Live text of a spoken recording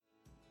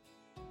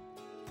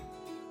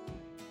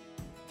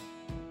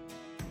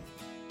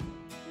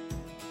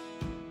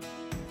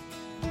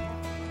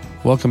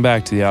Welcome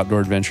back to the Outdoor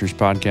Adventures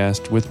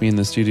Podcast. With me in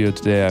the studio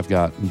today, I've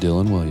got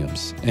Dylan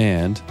Williams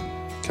and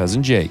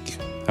cousin Jake.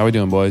 How we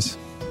doing, boys?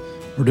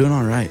 We're doing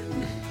all right.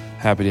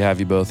 Happy to have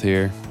you both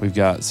here. We've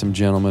got some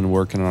gentlemen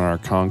working on our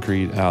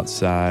concrete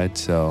outside,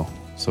 so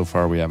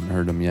far we haven't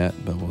heard them yet,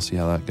 but we'll see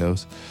how that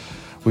goes.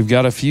 We've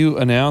got a few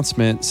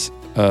announcements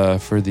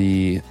for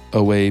the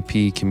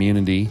OAP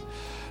community.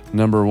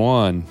 Number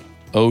one,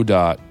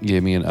 ODOT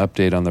gave me an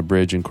update on the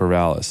bridge in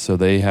Corvallis. So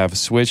they have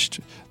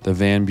switched the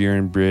Van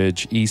Buren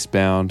Bridge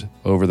eastbound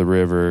over the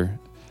river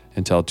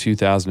until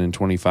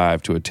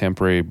 2025 to a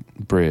temporary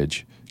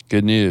bridge.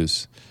 Good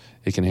news.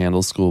 It can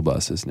handle school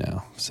buses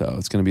now. So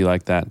it's going to be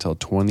like that until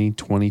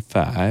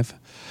 2025.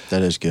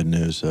 That is good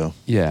news, though.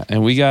 Yeah,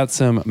 and we got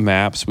some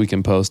maps we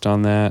can post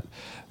on that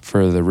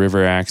for the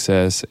river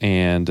access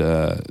and,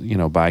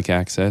 bike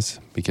access,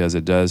 because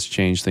it does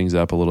change things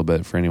up a little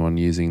bit for anyone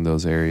using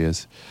those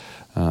areas.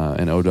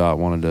 And ODOT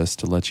wanted us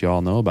to let you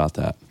all know about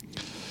that.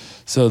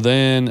 So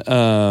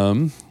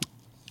then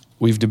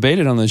we've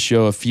debated on this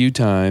show a few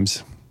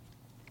times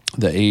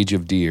the age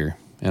of deer,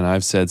 and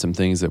I've said some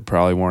things that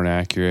probably weren't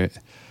accurate.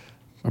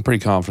 I'm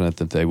pretty confident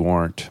that they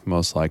weren't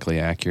most likely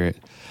accurate,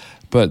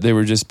 but they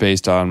were just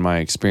based on my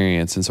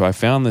experience. And so I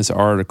found this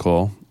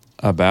article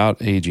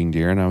about aging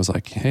deer, and I was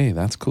like, hey,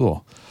 that's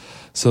cool.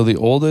 So the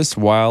oldest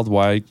wild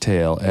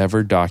whitetail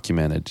ever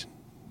documented.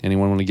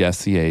 Anyone want to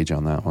guess the age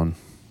on that one?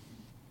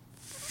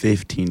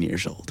 15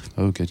 years old.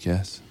 Oh, good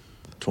guess.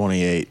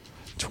 28.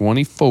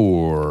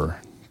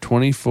 24.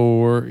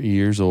 24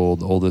 years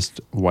old,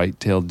 oldest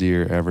white-tailed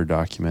deer ever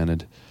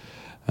documented.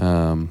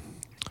 And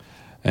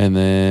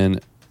then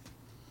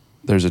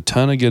there's a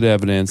ton of good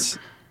evidence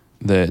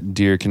that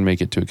deer can make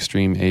it to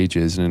extreme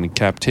ages. And in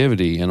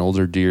captivity, an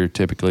older deer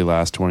typically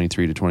lasts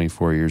 23 to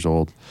 24 years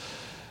old.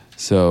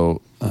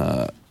 So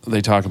they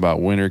talk about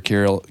winter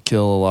kill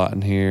a lot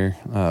in here,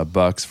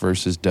 bucks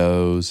versus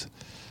does.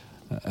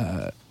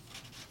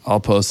 I'll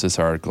post this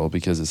article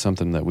because it's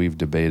something that we've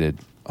debated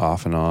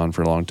off and on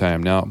for a long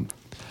time. Now,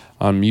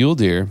 on mule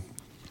deer,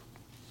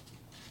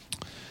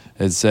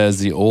 it says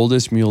the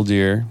oldest mule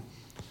deer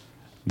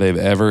they've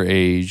ever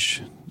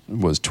aged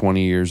was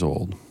 20 years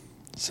old.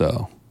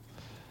 So,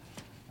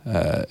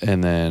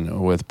 and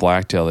then with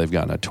blacktail, they've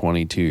gotten a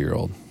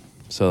 22-year-old.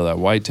 So that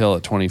whitetail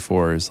at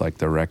 24 is like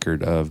the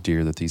record of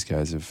deer that these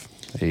guys have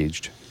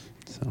aged.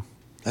 So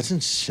That's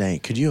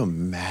insane. Could you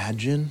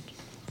imagine?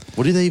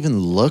 What do they even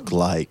look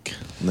like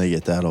when they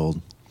get that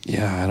old?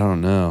 yeah, I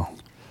don't know.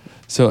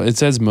 So it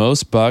says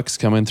most bucks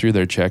coming through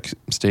their check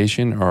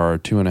station are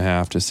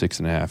 2.5 to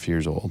 6.5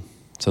 years old.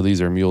 So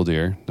these are mule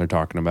deer they're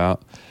talking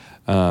about.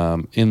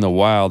 In the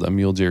wild, a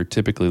mule deer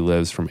typically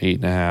lives from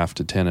 8.5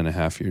 to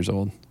 10.5 years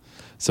old.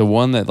 So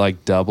one that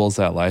like doubles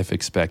that life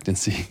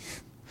expectancy.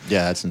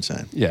 Yeah, that's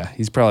insane. Yeah,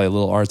 he's probably a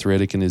little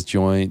arthritic in his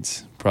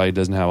joints. Probably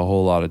doesn't have a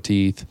whole lot of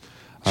teeth.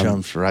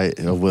 Jumps right.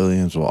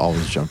 Williams will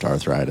always jump to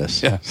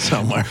arthritis. Yeah.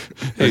 Somewhere.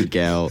 Or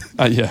gout.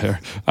 Yeah,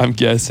 I'm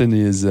guessing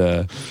his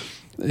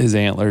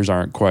antlers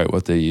aren't quite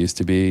what they used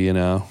to be,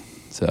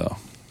 So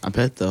I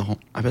bet the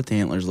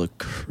antlers look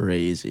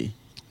crazy.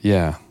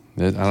 yeah,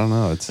 I don't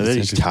know. It's I bet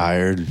he's interesting.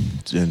 tired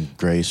in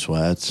gray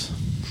sweats.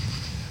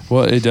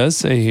 Well, it does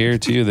say here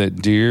too that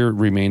deer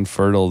remain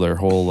fertile their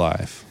whole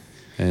life,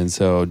 and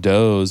so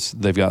does.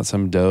 They've got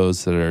some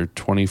does that are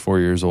 24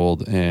 years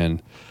old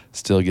and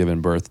still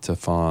giving birth to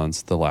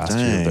fawns the last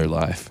year of their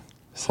life.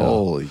 So,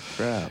 holy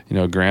crap.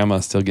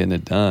 grandma's still getting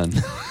it done,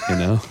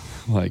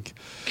 Like,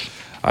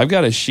 I've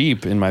got a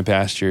sheep in my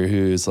pasture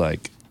who's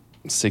like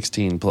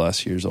 16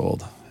 plus years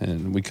old,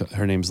 and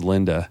her name's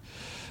Linda,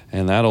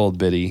 and that old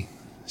biddy,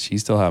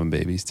 she's still having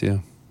babies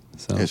too.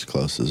 So It's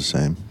close to the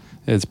same.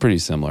 it's pretty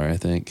similar, I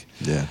think.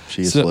 Yeah.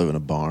 She used to live in a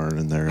barn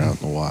and they're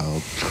out in the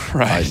wild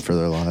fighting for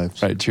their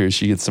lives. Right, true.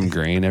 She gets some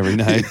grain every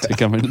night to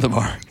come into the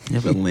barn. Yeah,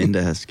 but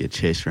Linda has to get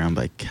chased around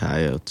by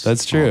coyotes.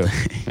 That's true. all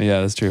day.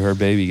 Yeah, that's true. Her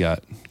baby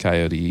got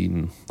coyote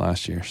eaten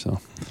last year, so.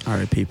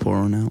 R.I.P.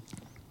 pour one out.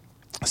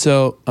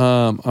 So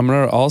I'm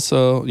going to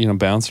also,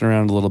 bouncing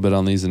around a little bit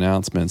on these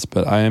announcements,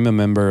 but I am a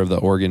member of the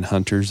Oregon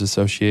Hunters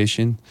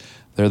Association.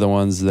 They're the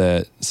ones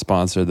that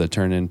sponsor the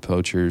Turn In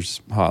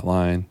Poachers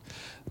hotline,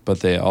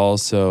 but they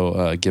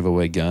also give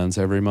away guns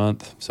every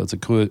month. So it's a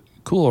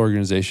cool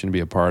organization to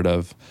be a part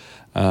of.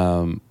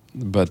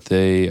 But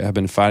they have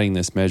been fighting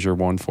this Measure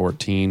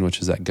 114, which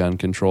is that gun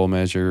control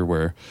measure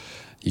where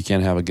you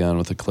can't have a gun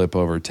with a clip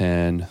over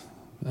 10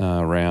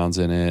 rounds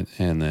in it,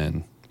 and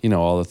then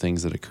all the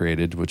things that it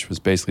created, which was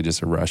basically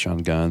just a rush on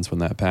guns when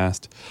that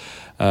passed.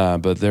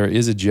 But there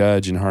is a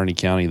judge in Harney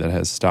County that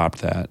has stopped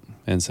that.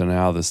 And so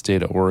now the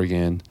state of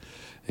Oregon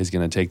is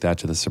going to take that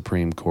to the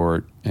Supreme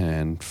Court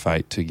and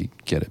fight to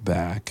get it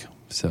back.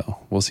 So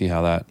we'll see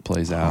how that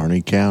plays out.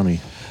 Harney County.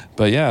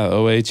 But yeah,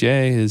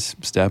 OHA is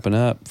stepping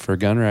up for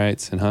gun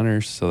rights and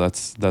hunters. So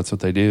that's what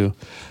they do.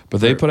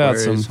 But they put out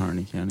Where some. is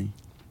Harney County?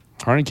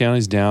 Harney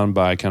County's down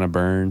by kind of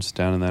Burns,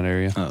 down in that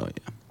area. Oh,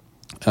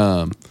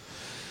 yeah.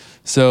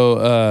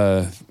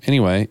 So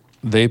anyway,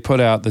 they put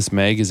out this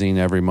magazine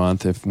every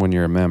month when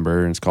you're a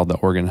member, and it's called the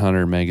Oregon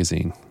Hunter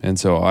Magazine. And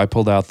so I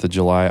pulled out the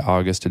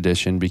July-August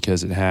edition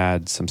because it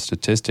had some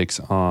statistics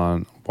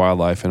on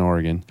wildlife in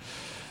Oregon.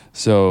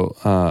 So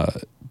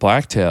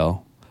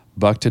blacktail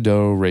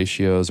buck-to-doe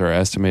ratios are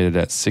estimated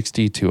at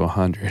 60 to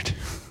 100.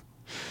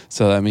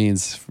 So that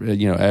means,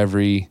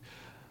 every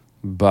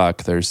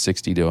buck, there's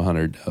 60 to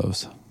 100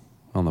 does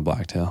on the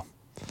blacktail.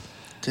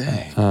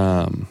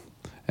 Dang.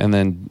 And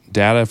then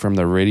data from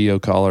the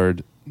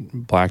radio-collared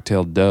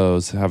black-tailed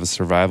does have a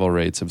survival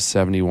rates of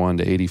 71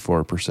 to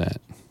 84%.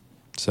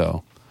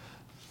 So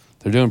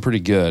they're doing pretty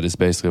good is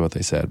basically what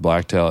they said.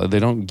 Blacktail, they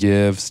don't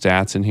give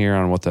stats in here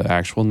on what the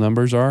actual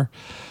numbers are,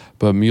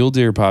 but mule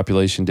deer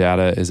population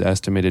data is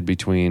estimated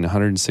between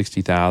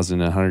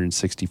 160,000 and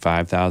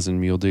 165,000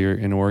 mule deer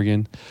in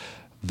Oregon.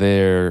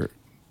 Their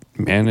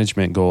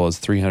management goal is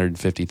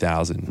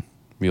 350,000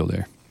 mule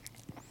deer,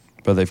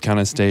 but they've kind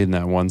of stayed in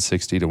that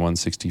 160 to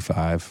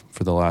 165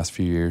 for the last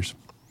few years.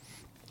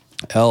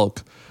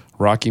 Elk,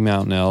 Rocky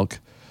Mountain elk,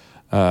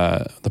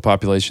 the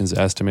population is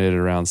estimated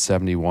around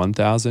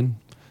 71,000.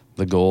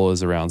 The goal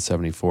is around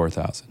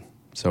 74,000.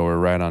 So we're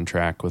right on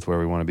track with where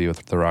we want to be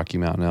with the Rocky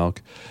Mountain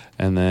elk.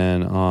 And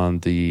then on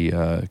the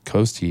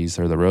coasties,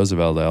 or the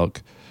Roosevelt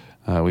elk,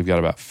 we've got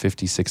about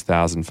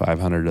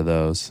 56,500 of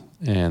those,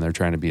 and they're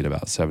trying to beat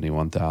about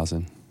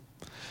 71,000.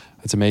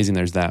 It's amazing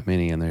there's that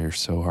many, and they're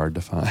so hard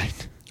to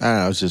find.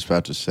 I was just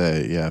about to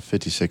say,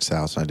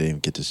 56,000. I didn't even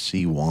get to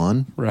see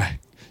one. Right.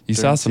 You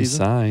saw some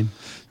sign.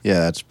 Yeah,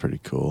 that's pretty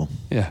cool.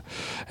 Yeah.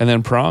 And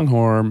then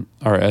pronghorn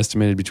are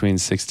estimated between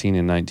 16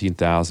 and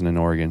 19,000 in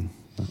Oregon.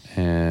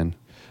 And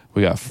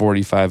we got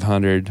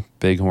 4,500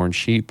 bighorn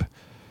sheep,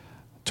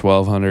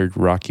 1,200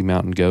 Rocky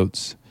Mountain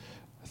goats,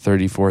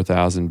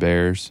 34,000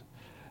 bears,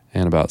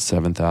 and about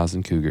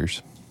 7,000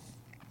 cougars.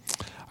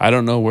 I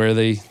don't know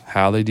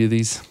how they do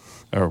these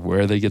or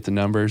where they get the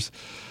numbers.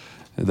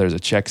 There's a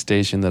check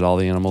station that all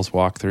the animals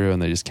walk through, and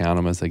they just count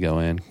them as they go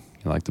in.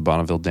 Like the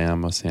Bonneville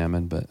Dam of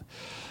salmon, but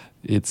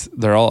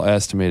they're all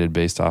estimated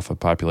based off of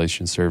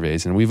population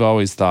surveys. And we've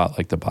always thought,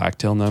 like the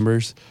blacktail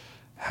numbers,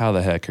 how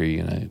the heck are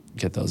you going to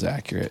get those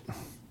accurate?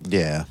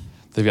 Yeah.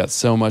 They've got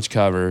so much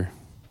cover.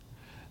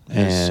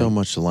 There's so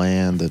much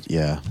land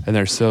and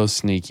they're so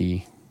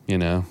sneaky, I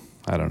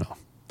don't know.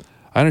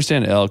 I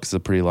understand elk is a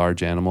pretty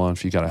large animal, and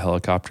if you got a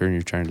helicopter and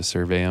you're trying to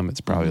survey them,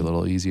 it's probably a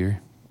little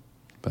easier.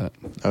 But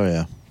oh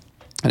yeah.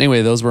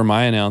 Anyway, those were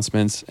my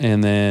announcements,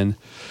 and then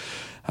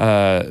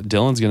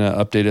Dylan's going to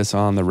update us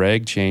on the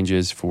reg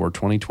changes for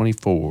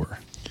 2024.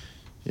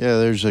 Yeah,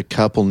 there's a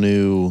couple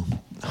new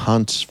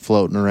hunts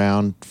floating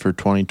around for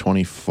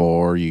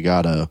 2024. You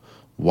got a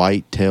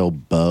whitetail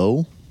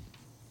bow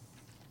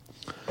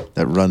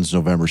that runs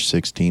November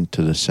 16th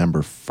to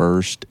December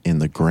 1st in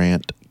the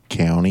Grant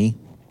County.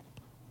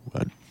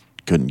 I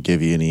couldn't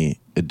give you any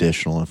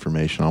additional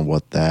information on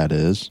what that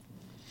is.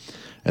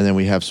 And then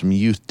we have some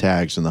youth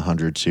tags in the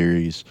 100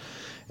 series.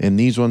 And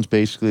these ones,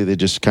 basically, they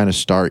just kind of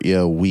start you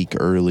a week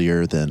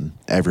earlier than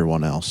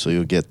everyone else. So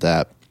you'll get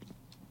that.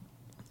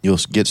 You'll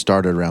get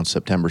started around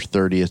September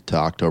 30th to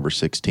October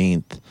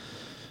 16th.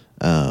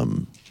 I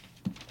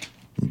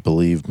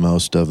believe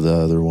most of the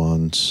other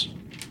ones.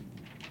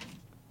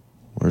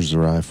 Where's the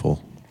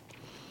rifle?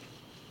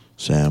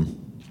 Sam?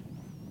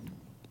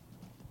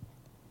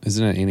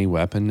 Isn't it any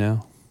weapon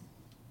now?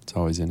 It's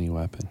always any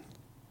weapon.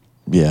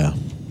 Yeah.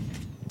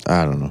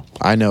 I don't know.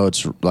 I know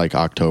it's like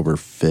October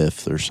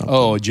 5th or something.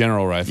 Oh, a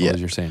general rifle, as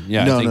you're saying.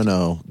 Yeah.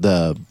 No.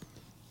 The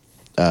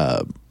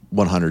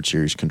 100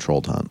 series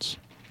controlled hunts.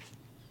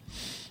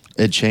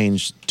 It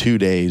changed 2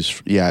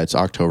 days. Yeah, it's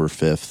October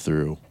 5th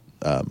through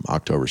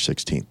October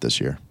 16th this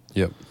year.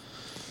 Yep.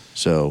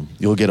 So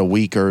you'll get a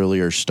week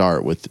earlier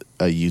start with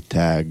a youth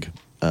tag.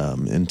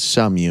 In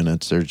some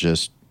units, there's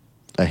just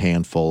a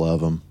handful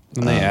of them.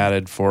 And they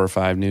added 4 or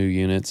 5 new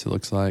units, it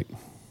looks like,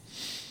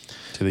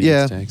 to the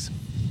youth tags.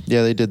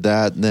 Yeah, they did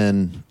that, and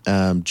then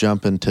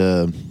jump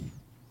into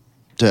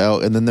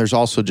elk. And then there's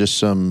also just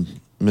some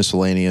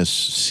miscellaneous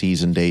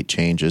season date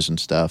changes and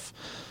stuff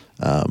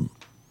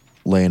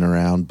laying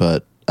around.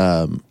 But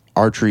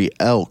archery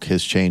elk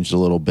has changed a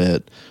little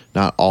bit.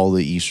 Not all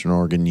the Eastern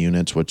Oregon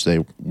units, which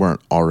they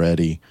weren't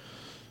already.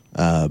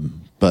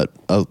 But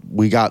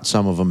we got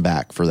some of them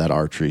back for that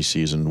archery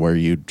season, where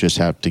you just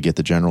have to get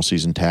the general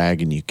season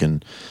tag, and you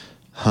can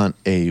hunt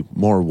a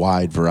more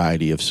wide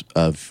variety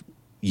of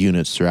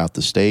units throughout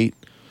the state.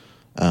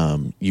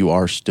 You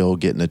are still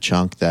getting a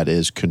chunk that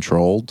is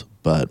controlled,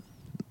 but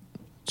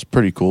it's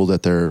pretty cool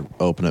that they're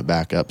opening it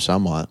back up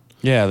somewhat.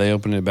 Yeah, they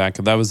opened it back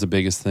up. That was the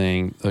biggest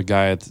thing. The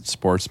guy at the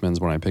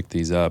Sportsman's, when I picked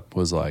these up,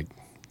 was like,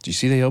 do you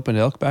see they opened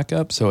elk back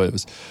up? So it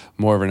was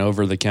more of an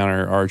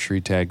over-the-counter archery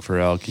tag for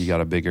elk. You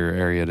got a bigger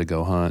area to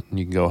go hunt. And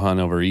you can go hunt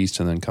over east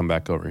and then come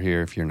back over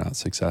here if you're not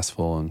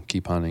successful and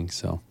keep hunting.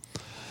 So,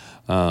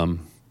 I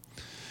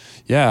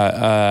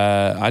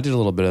did a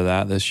little bit of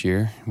that this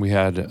year. We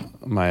had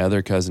my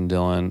other cousin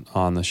Dylan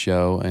on the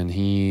show, and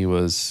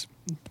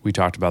we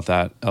talked about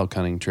that elk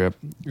hunting trip,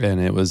 and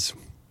it was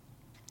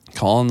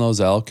calling those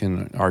elk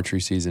in archery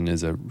season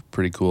is a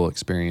pretty cool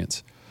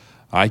experience.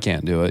 I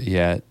can't do it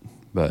yet,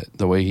 but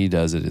the way he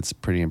does it, it's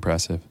pretty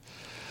impressive.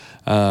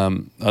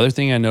 Other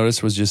thing I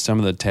noticed was just some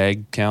of the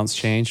tag counts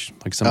changed,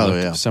 like some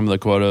of the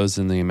quotas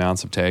and the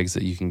amounts of tags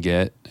that you can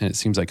get. And it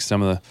seems like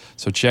so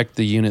check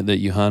the unit that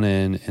you hunt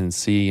in and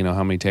see,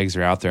 how many tags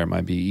are out there. It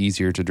might be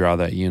easier to draw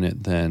that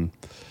unit than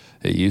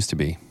it used to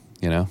be,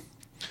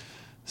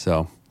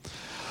 So,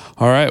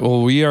 all right.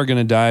 Well, we are going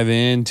to dive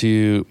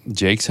into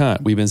Jake's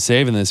hunt. We've been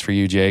saving this for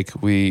you,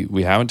 Jake. We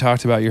haven't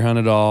talked about your hunt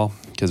at all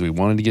because we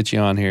wanted to get you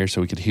on here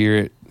so we could hear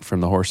it from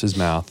the horse's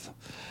mouth.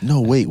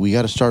 No, wait. We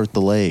got to start with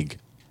the leg.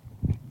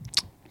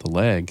 The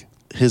leg?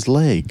 His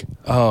leg.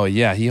 Oh,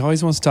 yeah. He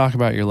always wants to talk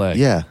about your leg.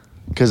 Yeah,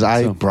 because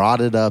I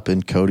brought it up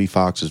in Cody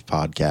Fox's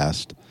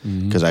podcast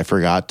because I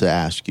forgot to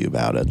ask you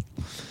about it.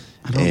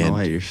 I don't know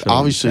why you're so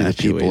obviously the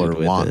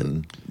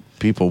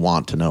people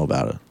want to know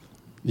about it.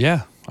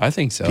 Yeah, I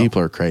think so.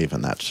 People are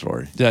craving that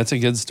story. That's a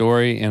good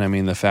story. And I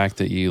mean, the fact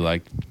that you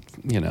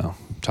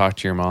talk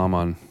to your mom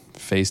on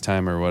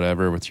FaceTime or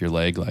whatever with your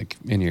leg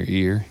in your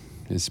ear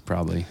is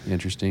probably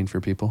interesting for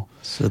people.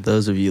 So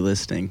those of you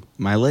listening,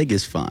 my leg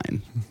is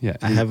fine. Yeah,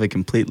 I have a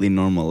completely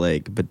normal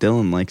leg, but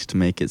Dylan likes to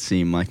make it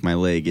seem like my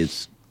leg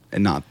is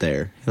not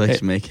there. He likes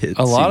to make it.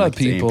 A lot of like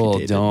people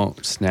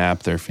don't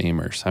snap their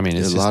femurs. I mean,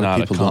 it's a just lot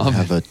not of people a common. don't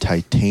have a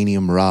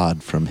titanium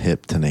rod from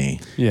hip to knee.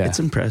 Yeah, it's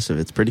impressive.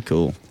 It's pretty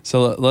cool.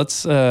 So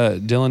let's,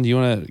 Dylan, do you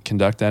want to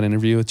conduct that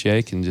interview with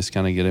Jake and just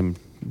kind of get him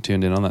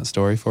tuned in on that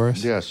story for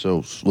us? Yeah.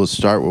 So let's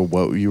start with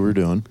what you were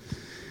doing.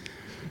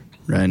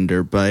 Riding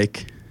dirt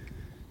bike.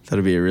 Thought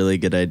it'd be a really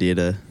good idea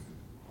to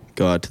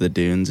go out to the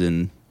dunes,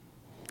 and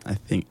I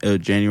think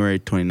January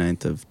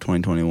 29th of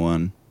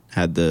 2021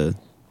 had the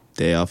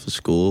day off of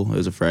school. It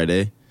was a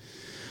Friday.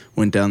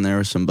 Went down there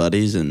with some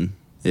buddies, and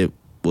it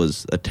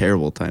was a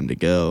terrible time to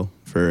go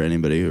for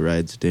anybody who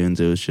rides dunes.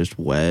 It was just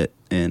wet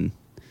and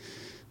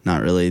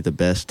not really the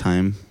best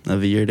time of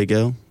the year to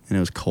go, and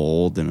it was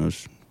cold, and it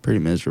was pretty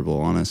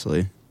miserable,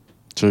 honestly.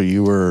 So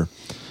you were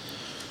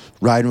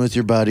riding with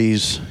your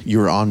buddies. You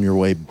were on your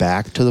way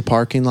back to the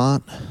parking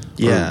lot?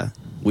 Yeah.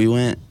 We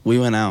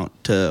went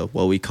out to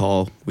what we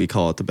call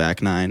it the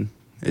back nine.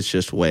 It's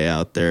just way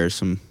out there,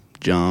 some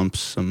jumps,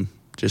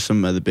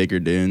 some of the bigger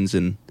dunes,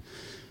 and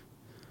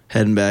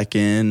heading back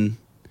in.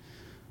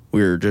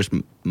 We were just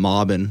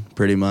mobbing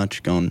pretty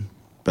much, going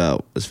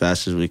about as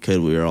fast as we could.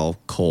 We were all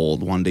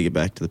cold, wanted to get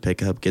back to the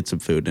pickup, get some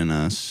food in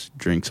us,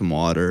 drink some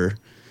water,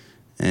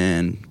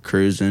 and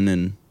cruising,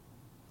 and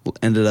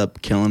ended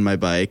up killing my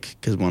bike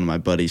because one of my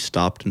buddies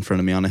stopped in front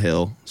of me on a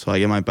hill. So I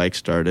get my bike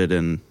started,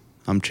 and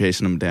I'm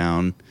chasing him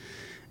down,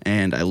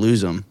 and I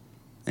lose him.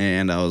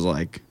 And I was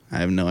like, I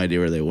have no idea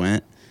where they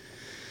went.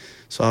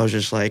 So I was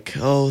just like,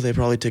 they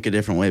probably took a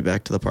different way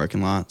back to the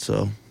parking lot.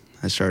 So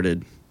I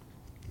started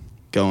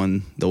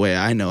going the way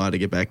I know how to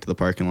get back to the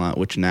parking lot,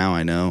 which now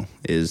I know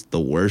is the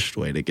worst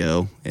way to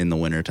go in the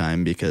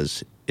wintertime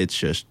because it's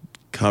just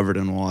covered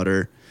in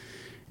water,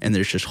 and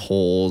there's just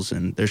holes,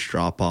 and there's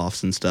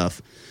drop-offs and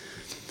stuff.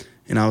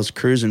 And I was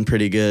cruising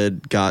pretty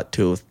good, got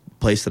to a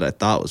place that I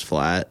thought was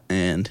flat,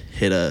 and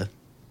hit a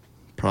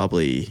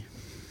probably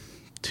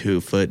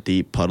 2-foot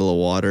deep puddle of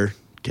water,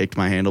 kicked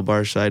my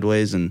handlebars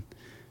sideways, and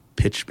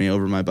pitched me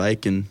over my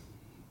bike, and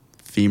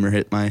femur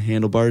hit my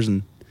handlebars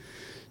and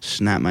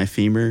snapped my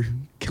femur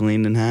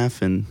clean in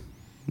half and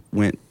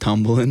went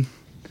tumbling.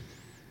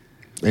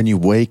 And you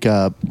wake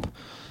up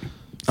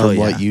from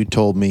what you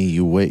told me,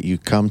 you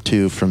come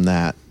to from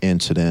that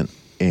incident,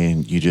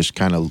 and you just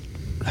kind of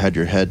had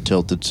your head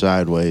tilted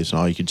sideways, and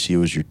all you could see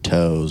was your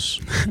toes.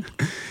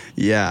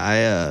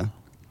 Yeah,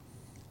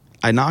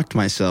 I knocked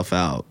myself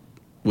out,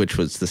 which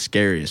was the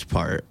scariest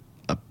part.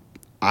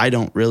 I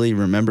don't really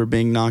remember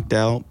being knocked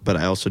out, but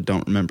I also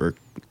don't remember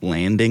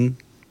landing,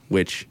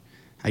 which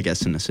I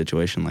guess in a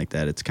situation like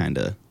that, it's kind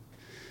of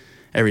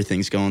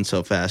everything's going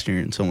so fast and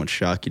you're in so much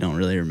shock, you don't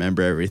really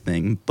remember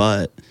everything.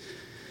 But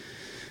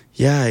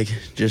yeah,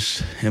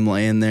 just him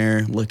laying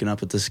there looking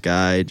up at the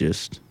sky,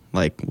 just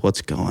like,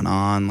 what's going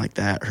on? Like,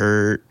 that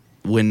hurt.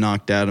 Wind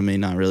knocked out of me,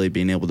 not really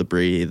being able to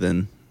breathe.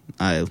 And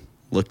I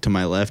looked to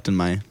my left, and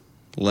my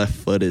left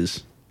foot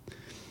is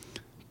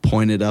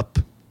pointed up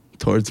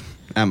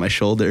at my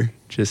shoulder,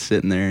 just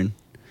sitting there. And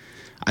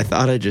I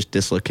thought I just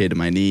dislocated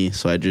my knee,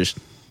 so I just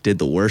did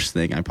the worst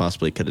thing I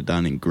possibly could have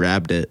done and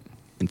grabbed it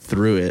and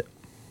threw it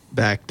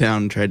back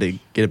down and tried to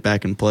get it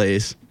back in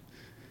place.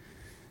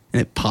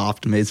 And it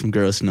popped, made some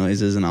gross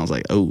noises, and I was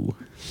like, oh,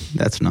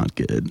 that's not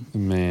good.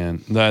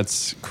 Man,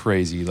 that's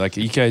crazy. Like,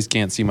 you guys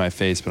can't see my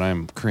face, but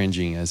I'm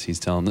cringing as he's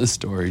telling this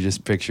story,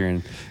 just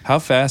picturing. How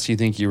fast do you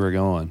think you were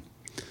going?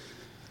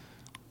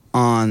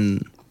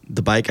 On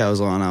the bike I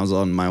was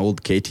on my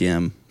old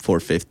KTM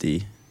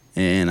 450,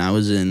 and I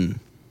was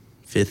in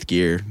 5th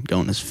gear,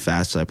 going as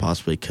fast as I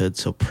possibly could,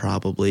 so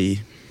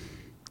probably,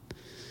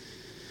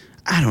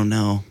 I don't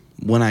know,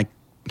 when I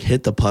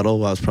hit the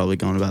puddle, I was probably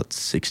going about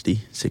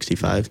 60,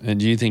 65. And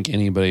do you think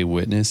anybody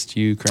witnessed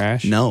you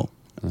crash? No.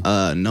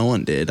 No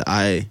one did.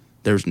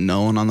 There was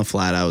no one on the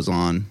flat I was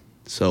on,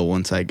 so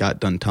once I got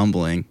done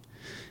tumbling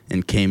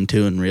and came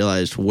to and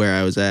realized where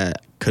I was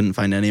at. Couldn't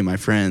find any of my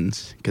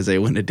friends because they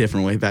went a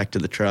different way back to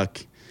the truck.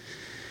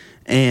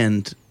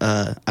 And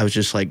I was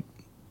just like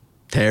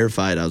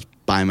terrified. I was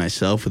by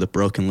myself with a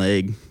broken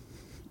leg,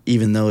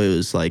 even though it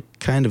was like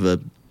kind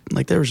of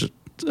there was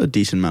a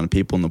decent amount of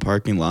people in the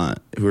parking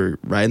lot who were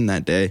riding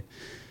that day.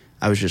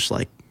 I was just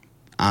like,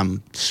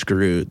 I'm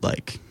screwed.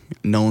 Like,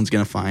 no one's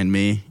going to find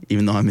me,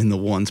 even though I'm in the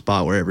one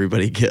spot where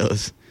everybody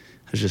goes.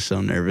 I was just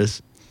so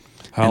nervous.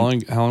 How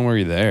long were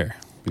you there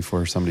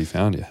before somebody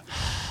found you?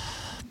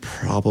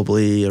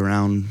 Probably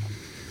around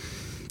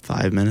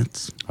 5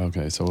 minutes.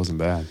 Okay, so it wasn't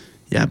bad.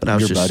 Yeah, but I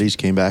was Your buddies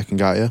came back and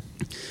got you?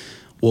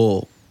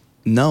 Well,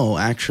 no,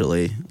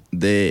 actually,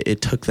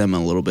 it took them a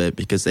little bit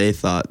because they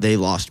thought they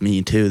lost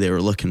me too. They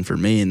were looking for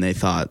me, and they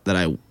thought that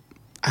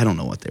I don't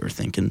know what they were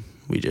thinking.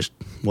 We just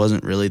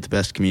wasn't really the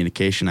best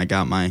communication.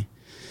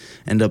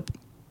 End up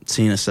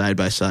seeing a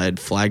side-by-side,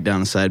 flagged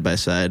down a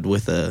side-by-side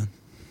with it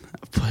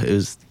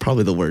was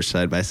probably the worst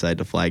side-by-side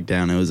to flag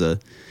down. It was a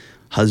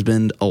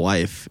husband, a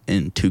wife,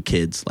 and 2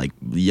 kids, like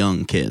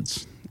young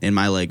kids. And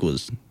my leg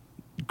was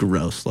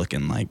gross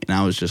looking, like, and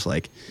I was just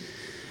like,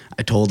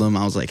 I told them,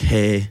 I was like,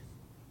 hey,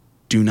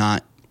 do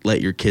not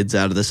let your kids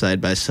out of the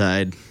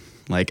side-by-side.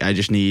 Like, I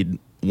just need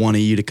one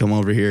of you to come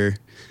over here,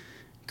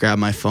 grab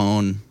my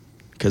phone,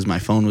 because my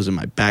phone was in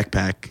my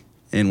backpack,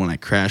 and when I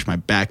crashed, my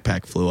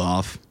backpack flew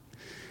off.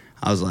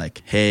 I was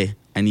like, hey,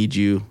 I need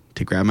you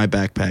to grab my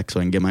backpack so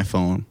I can get my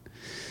phone,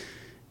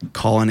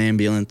 call an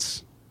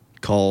ambulance,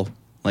 call,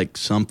 like,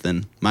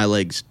 something. My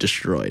leg's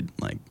destroyed.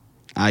 Like,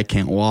 I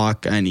can't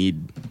walk. I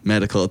need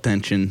medical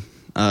attention.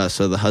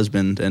 So the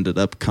husband ended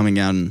up coming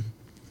out and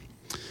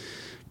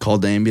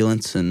called the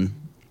ambulance, and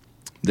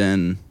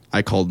then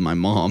I called my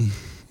mom.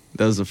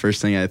 That was the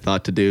first thing I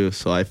thought to do,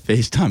 so I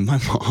FaceTimed my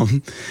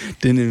mom.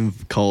 Didn't even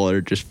call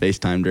her, just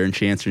FaceTimed her, and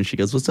she answered, and she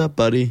goes, what's up,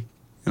 buddy?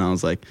 And I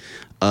was like,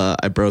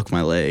 I broke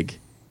my leg.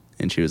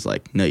 And she was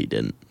like, no, you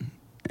didn't.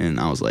 And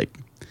I was like,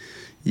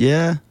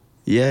 yeah,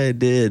 I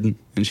did.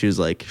 And she was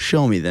like,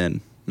 show me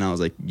then. And I was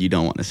like, you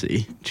don't want to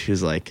see. She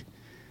was like,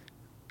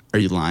 are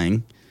you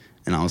lying?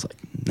 And I was like,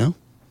 no.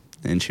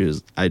 And she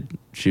was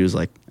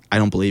like, I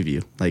don't believe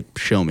you. Like,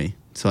 show me.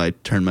 So I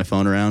turned my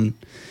phone around,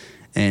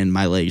 and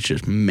my leg's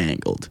just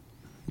mangled.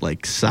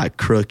 Like, side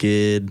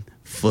crooked,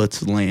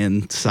 foot's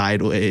laying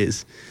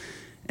sideways.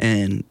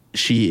 And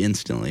she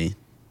instantly,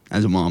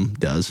 as a mom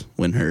does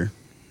when her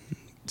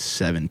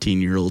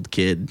 17-year-old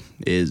kid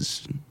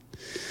is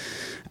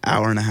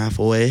hour and a half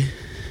away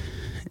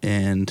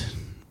and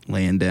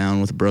laying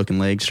down with a broken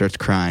leg, starts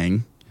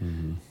crying.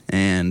 Mm-hmm.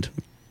 And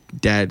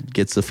Dad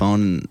gets the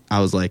phone, and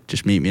I was like,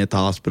 just meet me at the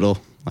hospital.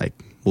 Like,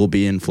 we'll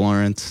be in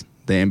Florence.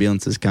 The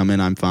ambulance is coming.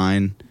 I'm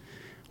fine.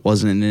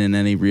 Wasn't in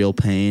any real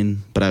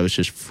pain, but I was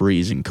just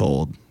freezing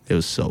cold. It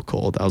was so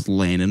cold. I was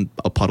laying in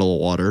a puddle of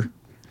water.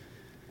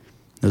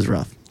 It was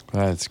rough.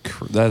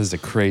 That is a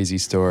crazy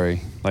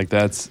story. Like,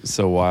 that's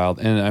so wild.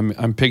 And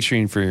I'm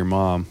picturing for your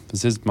mom,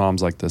 because his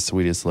mom's like the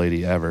sweetest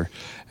lady ever.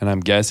 And I'm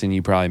guessing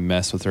you probably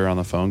messed with her on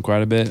the phone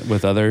quite a bit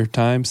with other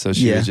times. So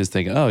she was just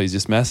thinking, oh, he's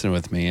just messing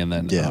with me. And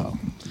then,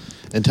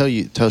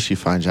 until she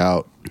finds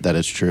out that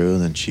it's true,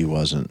 and then she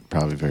wasn't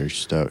probably very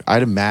stoked.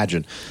 I'd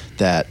imagine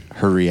that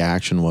her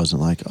reaction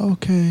wasn't like,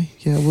 okay,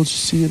 yeah, we'll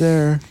just see you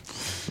there.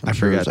 I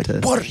forgot like, to.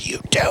 What are you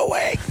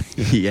doing?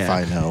 Yeah,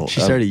 I know. She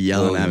started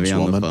yelling at me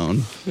on the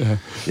phone.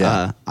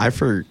 Yeah. I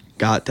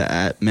forgot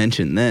to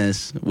mention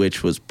this,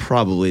 which was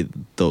probably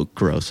the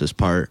grossest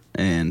part,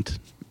 and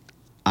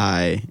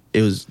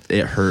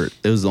it hurt.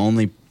 It was the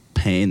only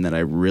pain that I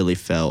really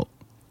felt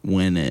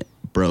when it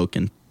broke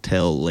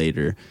until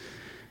later.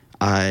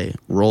 I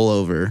roll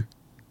over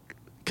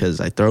because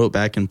I throw it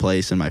back in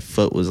place, and my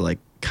foot was like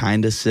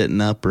kind of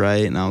sitting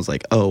upright, and I was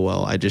like, oh,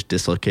 well, I just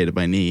dislocated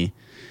my knee.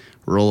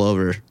 Roll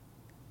over,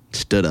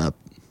 stood up,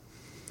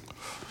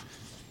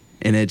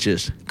 and it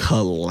just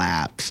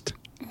collapsed.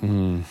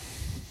 Yeah,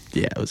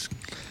 it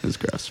was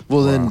gross.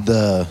 Well, then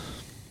the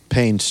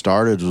pain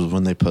started was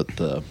when they put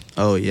the...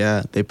 Oh,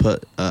 yeah. They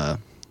put...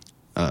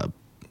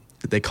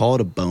 they call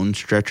it a bone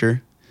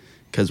stretcher,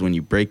 because when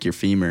you break your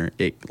femur,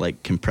 it,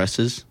 like,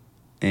 compresses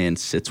and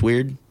sits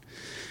weird,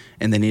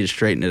 and they need to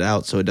straighten it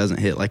out so it doesn't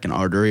hit, like, an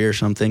artery or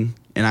something.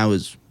 And I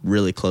was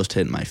really close to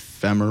hitting my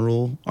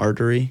femoral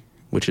artery,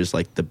 which is,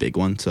 like, the big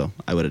one, so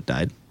I would have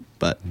died,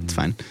 but it's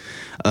fine.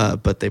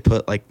 But they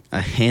put, like, a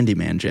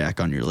handyman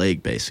jack on your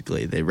leg,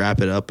 basically. They wrap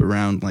it up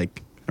around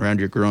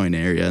your groin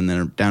area and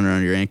then down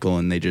around your ankle,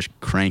 and they just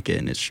crank it,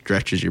 and it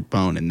stretches your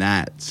bone, and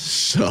that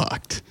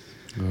sucked.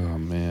 Oh,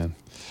 man.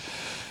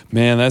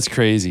 Man, that's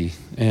crazy.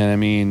 And, I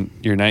mean,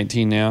 you're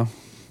 19 now?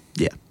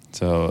 Yeah.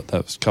 So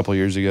that was a couple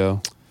years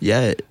ago?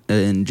 Yeah,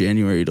 in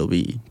January it'll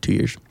be 2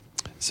 years.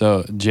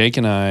 So Jake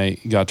and I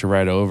got to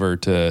ride over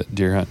to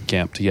deer hunt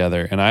camp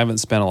together, and I haven't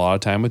spent a lot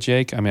of time with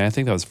Jake. I mean, I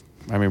think that was,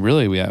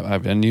 really, I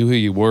knew who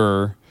you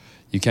were.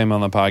 You came on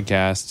the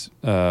podcast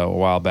a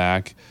while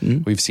back.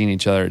 Mm-hmm. We've seen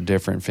each other at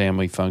different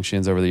family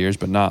functions over the years,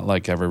 but not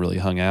like ever really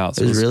hung out.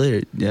 So it was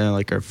really,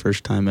 like our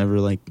first time ever,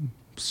 like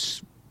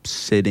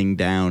sitting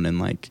down and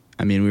like,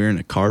 I mean, we were in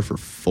a car for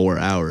 4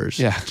 hours.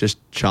 Yeah. Just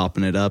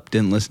chopping it up.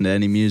 Didn't listen to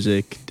any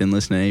music. Didn't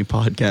listen to any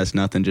podcast.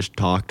 Nothing. Just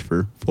talked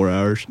for 4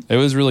 hours. It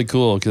was really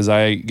cool because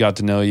I got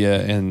to know you,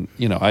 and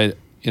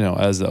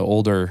as an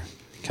older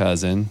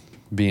cousin,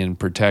 being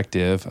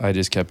protective, I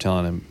just kept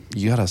telling him,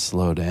 "You gotta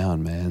slow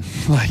down, man.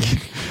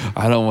 Like,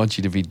 I don't want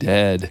you to be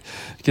dead,"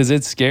 because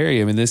it's scary.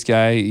 I mean, this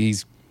guy,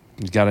 he's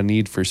got a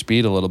need for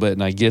speed a little bit,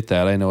 and I get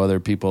that. I know other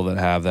people that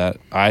have that.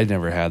 I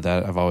never had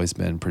that. I've always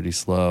been pretty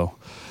slow.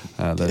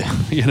 I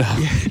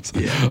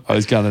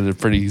was kind of at a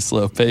pretty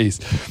slow pace,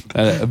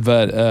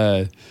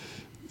 but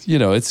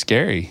it's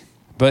scary.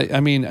 But I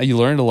mean, you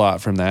learned a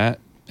lot from that,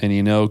 and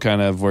you know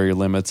kind of where your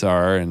limits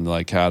are and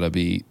like how to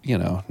be,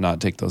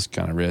 not take those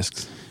kind of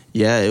risks.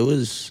 Yeah, it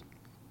was.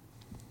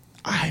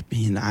 I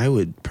mean, I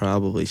would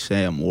probably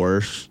say I'm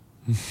worse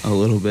a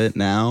little bit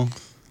now,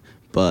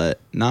 but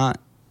not.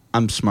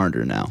 I'm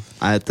smarter now.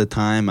 At the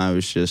time, I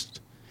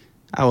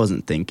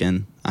wasn't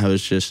thinking. I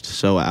was just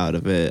so out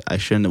of it.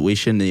 We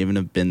shouldn't even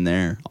have been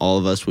there. All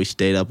of us, we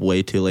stayed up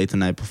way too late the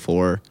night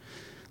before,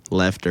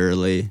 left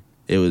early.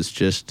 It was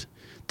just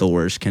the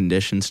worst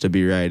conditions to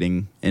be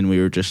riding, and we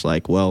were just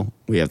like, well,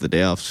 we have the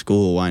day off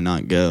school, why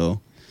not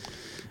go?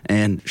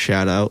 And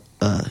shout out,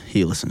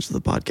 he listens to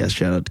the podcast,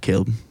 shout out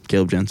to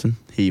Caleb Jensen.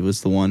 He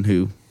was the one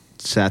who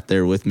sat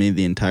there with me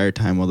the entire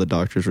time while the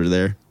doctors were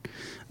there,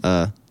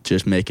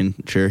 just making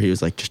sure. He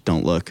was like, just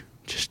don't look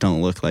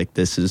like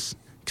this is,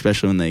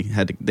 especially when they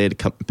had to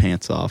cut my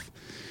pants off.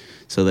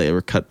 So they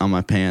were cutting on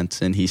my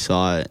pants, and he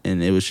saw it,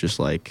 and it was just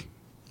like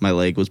my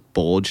leg was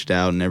bulged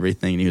out and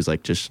everything. And he was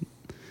like, just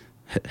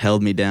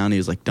held me down. He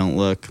was like, don't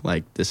look,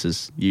 like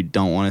you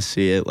don't want to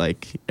see it,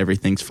 like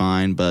everything's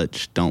fine, but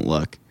just don't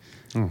look.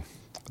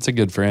 That's a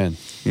good friend.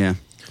 Yeah.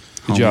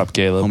 Good job,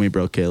 Caleb. Homie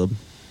bro, Caleb.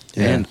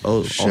 Yeah. And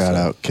shout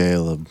out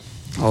Caleb.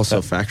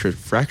 Also fractured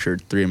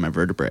 3 of my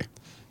vertebrae.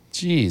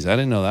 Jeez, I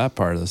didn't know that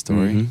part of the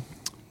story.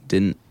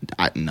 Mm-hmm.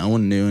 No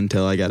one knew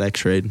until I got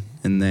x-rayed,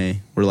 and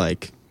they were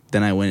like,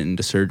 then I went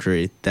into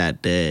surgery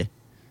that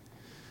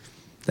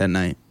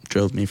night,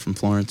 drove me from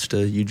Florence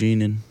to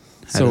Eugene. And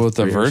so with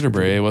the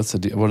vertebrae, what's the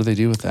deal? What do they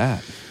do with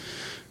that?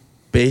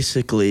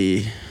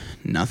 Basically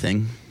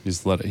nothing.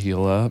 Just let it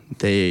heal up?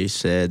 They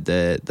said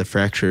that the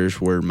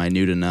fractures were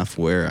minute enough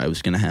where I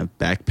was going to have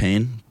back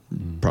pain,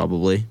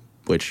 probably,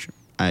 which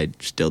I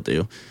still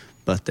do,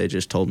 but they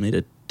just told me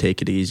to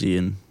take it easy,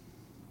 and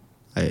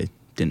I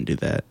didn't do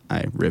that.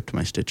 I ripped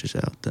my stitches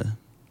out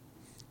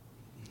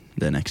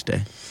the next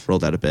day.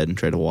 Rolled out of bed and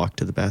tried to walk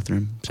to the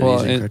bathroom.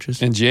 Using crutches.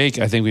 And Jake,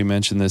 I think we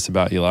mentioned this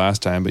about you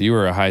last time, but you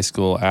were a high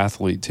school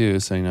athlete too.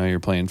 So,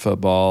 you're playing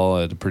football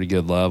at a pretty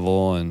good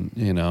level, and,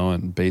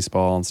 and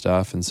baseball and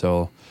stuff. And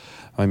so,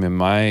 I mean,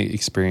 my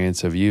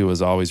experience of you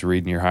was always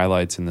reading your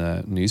highlights in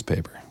the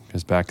newspaper,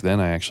 because back then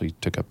I actually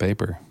took up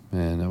paper,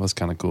 and it was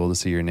kind of cool to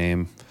see your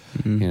name,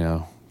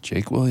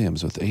 Jake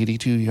Williams with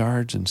 82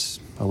 yards and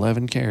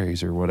 11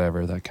 carries or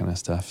whatever, that kind of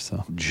stuff.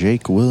 So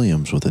Jake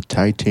Williams with a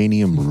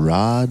titanium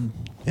rod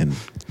and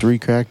 3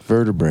 cracked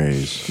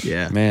vertebrae.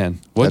 Yeah,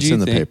 man, that's in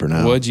the paper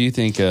now. What do you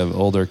think of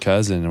older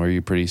cousin? Were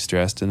you pretty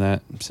stressed in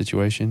that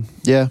situation?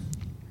 Yeah.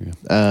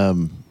 I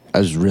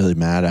was really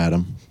mad at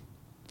him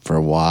for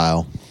a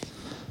while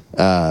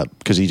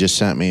because he just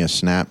sent me a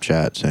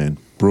Snapchat saying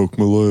broke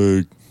my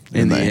leg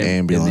in the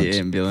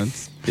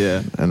ambulance.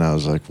 Yeah, and I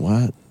was like,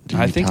 what?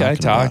 I think I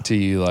talked to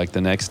you like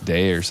the next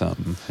day or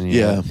something. And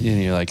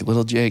you're like,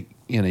 little Jake,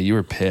 you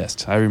were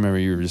pissed. I remember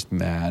you were just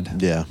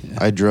mad. Yeah.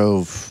 I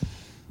drove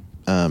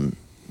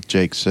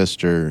Jake's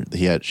sister.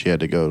 She had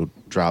to go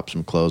drop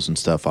some clothes and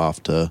stuff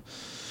off to,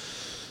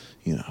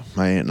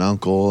 my aunt and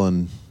uncle.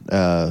 And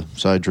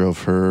so I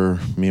drove her,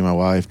 me and my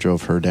wife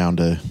drove her down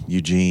to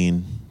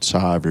Eugene,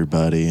 saw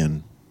everybody.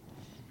 And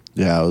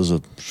yeah, it was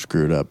a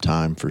screwed up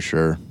time for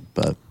sure.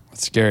 But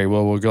it's scary.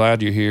 Well, we're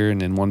glad you're here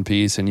and in one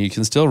piece, and you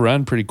can still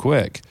run pretty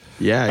quick.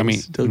 Yeah, I mean,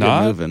 still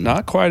get moving.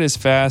 Not quite as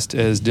fast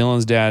as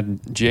Dylan's dad,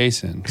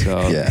 Jason.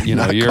 So,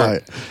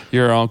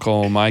 your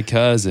uncle, my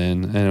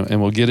cousin,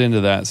 and we'll get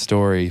into that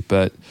story.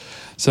 But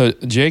so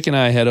Jake and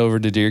I head over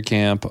to deer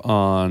camp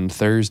on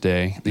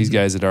Thursday. These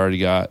guys had already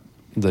got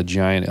the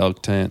giant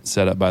elk tent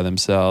set up by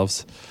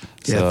themselves.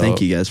 Yeah, so, thank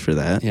you guys for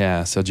that.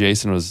 Yeah, so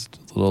Jason was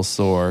a little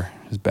sore.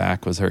 His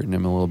back was hurting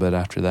him a little bit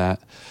after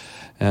that.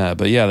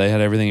 But yeah, they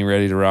had everything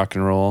ready to rock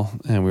and roll,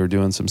 and we were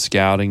doing some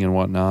scouting and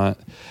whatnot.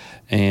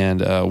 And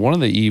one of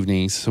the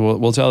evenings, so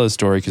we'll tell this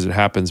story because it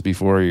happens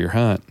before your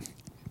hunt.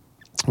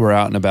 We're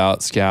out and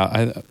about scout.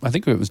 I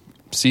think it was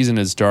season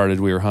had started.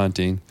 We were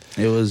hunting.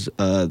 It was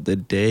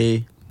the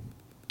day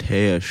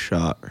Taya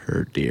shot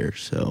her deer.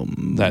 So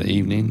that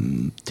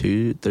evening,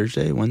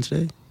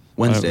 Wednesday. It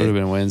would have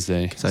been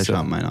Wednesday. Because I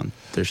shot mine on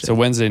Thursday. So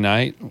Wednesday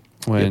night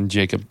when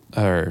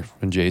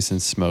when Jason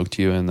smoked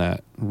you in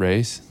that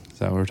race. Is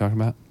that what we're talking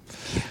about?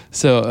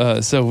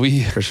 So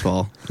we first of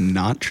all,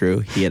 not true.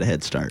 He had a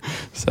head start.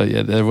 So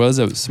yeah, there was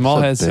a small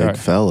head start. Big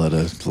fella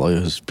to play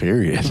his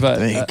period.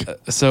 But, I think.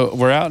 So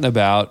we're out and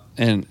about,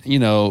 and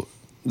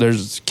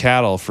there's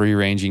cattle, free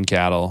ranging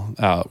cattle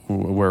out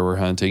where we're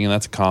hunting, and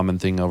that's a common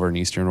thing over in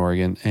Eastern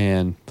Oregon.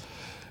 And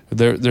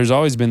there's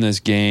always been this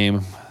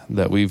game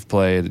that we've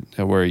played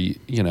where you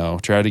know,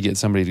 try to get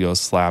somebody to go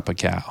slap a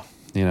cow.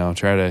 You know,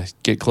 try to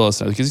get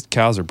close because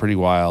cows are pretty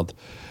wild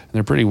and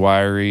they're pretty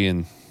wiry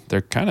and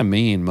they're kind of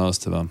mean,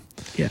 most of them.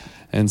 Yeah.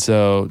 And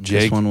so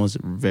this one was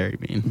very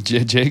mean.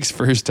 Jake's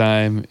first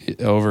time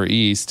over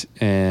east,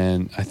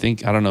 and I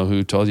don't know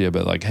who told you,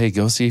 but like, hey,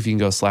 go see if you can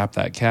go slap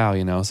that cow,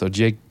 you know. So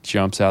Jake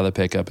jumps out of the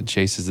pickup and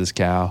chases this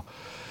cow.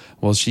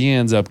 Well, she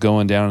ends up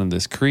going down in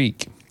this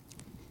creek.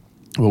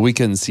 Well, we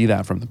couldn't see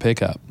that from the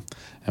pickup,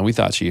 and we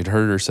thought she had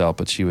hurt herself,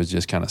 but she was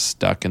just kind of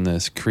stuck in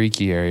this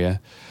creeky area,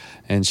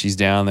 and she's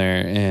down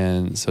there.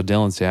 And so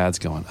Dylan's dad's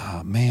going,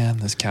 oh man,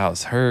 this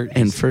cow's hurt.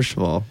 And first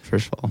of all,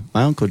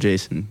 my Uncle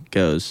Jason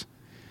goes,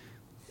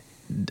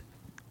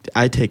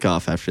 I take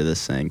off after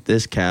this thing.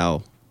 This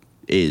cow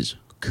is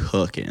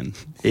cooking.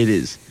 It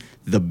is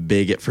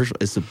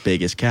it's the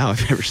biggest cow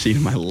I've ever seen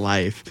in my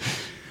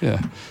life.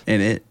 Yeah.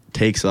 And it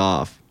takes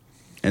off,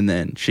 and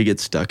then she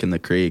gets stuck in the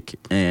creek,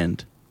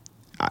 and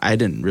I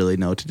didn't really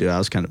know what to do. I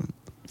was kind of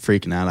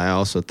freaking out. I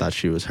also thought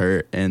she was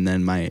hurt, and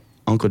then my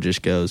uncle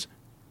just goes,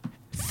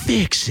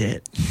 fix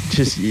it.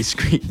 Just he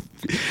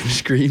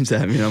screams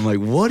at me, and I'm like,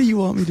 what do you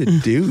want me to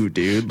do,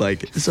 dude?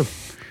 Like, it's a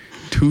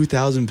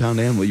 2,000-pound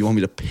animal. You want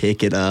me to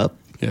pick it up?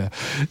 Yeah,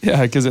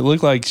 because it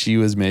looked like she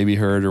was maybe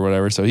hurt or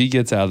whatever. So he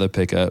gets out of the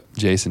pickup,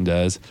 Jason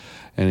does,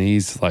 and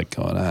he's like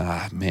going,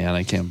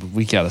 man,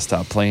 we got to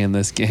stop playing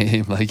this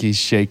game. Like, he's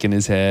shaking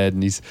his head,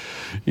 and he's,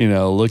 you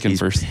know, looking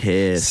for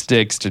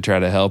sticks to try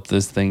to help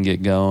this thing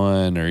get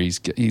going, or he's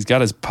got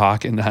his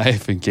pocket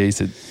knife in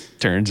case it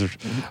turns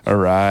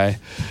awry.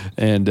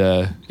 And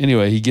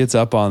anyway, he gets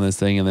up on this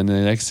thing, and then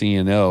the next thing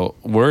you know,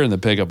 we're in the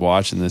pickup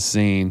watching this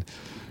scene.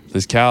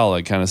 This cow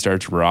like kind of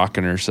starts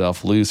rocking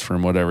herself loose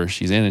from whatever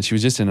she's in, and she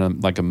was just in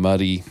a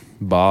muddy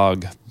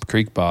bog,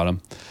 creek bottom,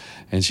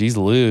 and she's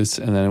loose.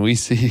 And then we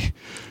see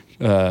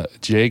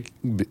Jake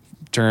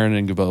turn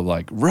and go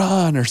like,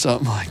 run or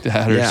something like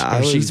that,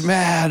 or she's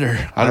mad,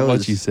 or I don't know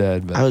what you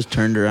said. But I was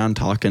turned around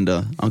talking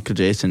to Uncle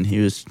Jason. He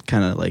was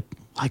kind of like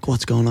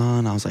what's going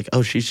on? I was like,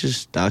 oh, she's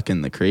just stuck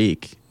in the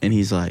creek. And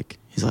he's like,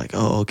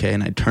 oh, okay.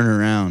 And I turn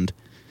around,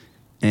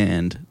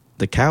 and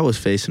the cow was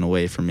facing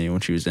away from me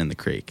when she was in the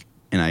creek.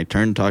 And I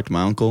turned and talked to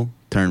my uncle,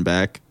 turned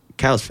back.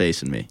 Cow's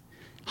facing me,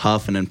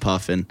 huffing and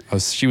puffing. Oh,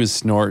 she was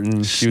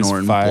snorting. She was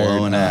fired,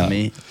 blowing at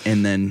me.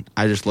 And then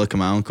I just look at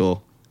my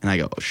uncle, and I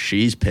go, oh,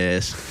 she's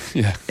pissed.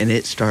 Yeah. And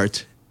it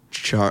starts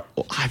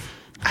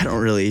I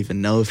don't really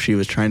even know if she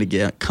was trying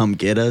to come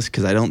get us,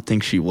 because I don't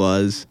think she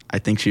was. I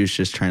think she was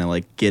just trying to,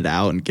 like, get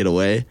out and get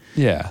away.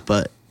 Yeah.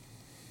 But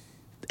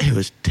it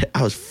was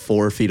I was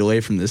 4 feet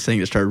away from this thing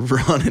that started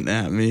running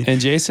at me.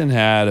 And Jason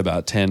had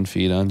about 10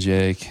 feet on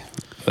Jake.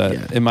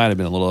 But it might have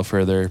been a little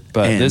further.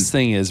 But this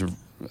thing is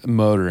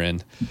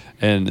motoring.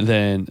 And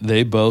then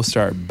they both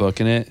start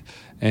booking it.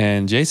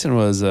 And Jason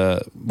was,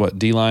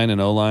 D-line and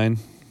O-line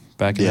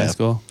back in high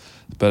school?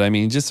 But, I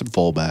mean, just a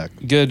fullback.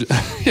 Good.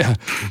 Yeah.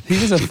 He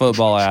was a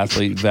football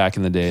athlete back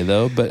in the day,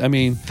 though. But, I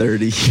mean,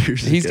 30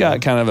 years he's ago.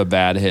 got kind of a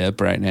bad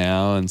hip right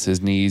now, and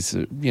his knees,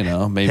 you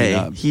know, maybe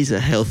not. He's a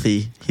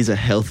healthy,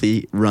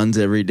 runs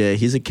every day.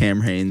 He's a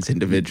Cam Hanes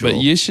individual.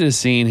 But you should have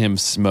seen him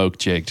smoke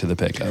Jake to the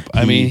pickup.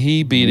 I mean,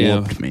 he beat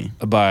him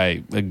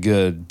by a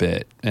good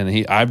bit.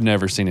 And I've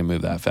never seen him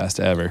move that fast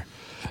ever.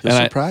 It'll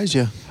surprise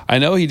you. I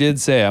know he did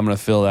say, I'm going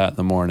to fill that in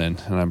the morning,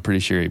 and I'm pretty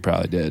sure he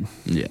probably did.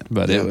 Yeah.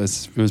 But it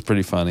was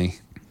pretty funny.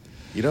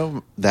 You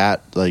know,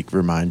 that like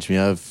reminds me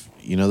of,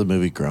 you know, the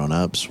movie Grown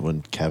Ups,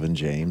 when Kevin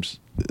James,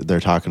 they're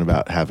talking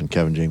about having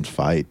Kevin James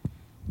fight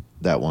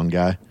that one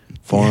guy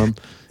for him.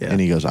 Yeah.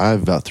 And he goes, I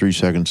have about 3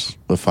 seconds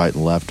of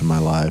fighting left in my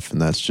life,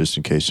 and that's just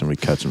in case somebody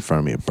cuts in front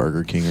of me at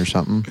Burger King or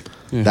something.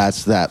 Yeah.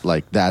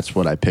 That's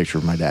what I picture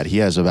of my dad. He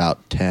has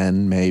about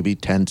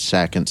 10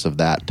 seconds of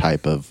that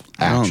type of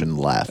action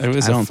left. It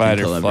was I don't fight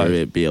think or he'll flight.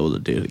 ever be able to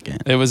do it again.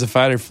 It was a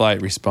fight or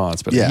flight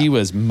response, but he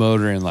was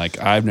motoring like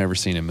I've never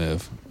seen him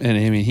move. And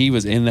I mean, he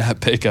was in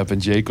that pickup,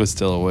 and Jake was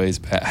still a ways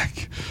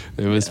back.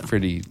 It was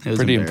pretty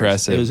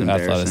impressive. It was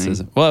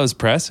athleticism. Well, it was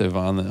impressive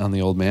on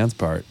the old man's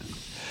part.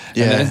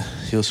 Yeah,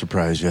 he'll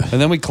surprise you.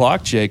 And then we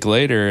clocked Jake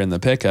later in the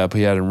pickup.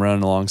 We had him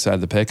run alongside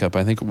the pickup.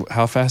 I think,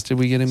 how fast did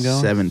we get him going?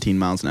 17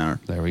 miles an hour.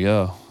 There we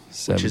go.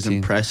 17 which is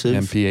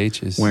impressive.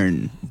 MPHs.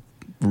 Wearing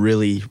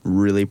really,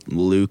 really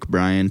Luke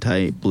Bryan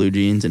type blue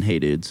jeans and Hey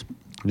Dudes.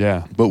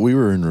 Yeah. But we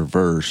were in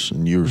reverse,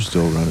 and you were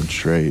still running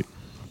straight,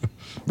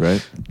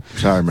 right?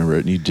 So I remember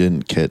it, and you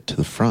didn't get to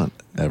the front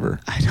ever.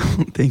 I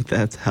don't think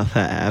that's how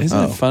that happened.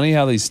 Isn't it funny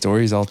how these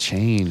stories all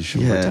change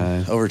over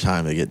time? Over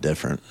time, they get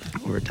different.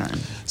 Over time.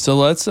 So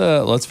let's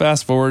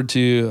fast forward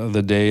to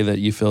the day that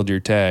you filled your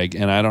tag.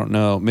 And I don't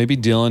know, maybe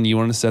Dylan, you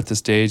want to set the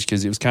stage,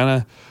 because it was kind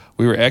of,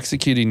 we were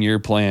executing your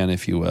plan,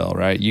 if you will,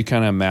 right? You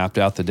kind of mapped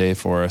out the day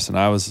for us, and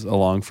I was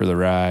along for the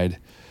ride.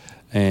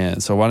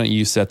 And so why don't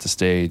you set the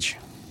stage?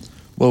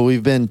 Well,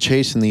 we've been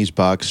chasing these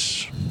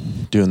bucks,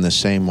 doing the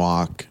same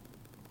walk,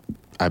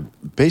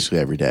 basically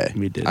every day.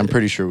 We did. I'm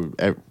pretty sure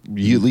at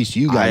least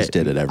you guys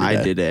did it every day.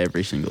 I did it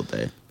every single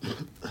day.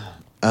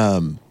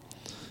 And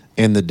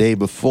the day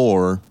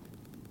before,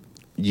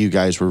 you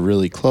guys were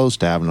really close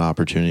to having an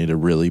opportunity to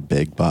really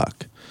big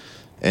buck.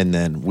 And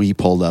then we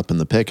pulled up in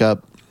the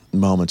pickup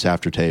moments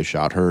after Taya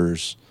shot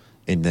hers.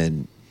 And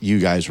then you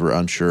guys were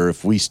unsure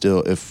if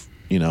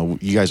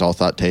you guys all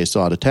thought Taya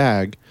still had a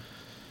tag.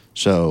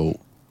 So,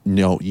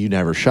 no, you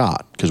never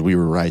shot because we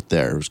were right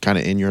there. It was kind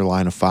of in your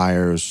line of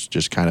fire. It was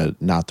just kind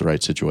of not the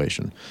right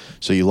situation.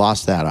 So you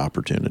lost that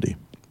opportunity.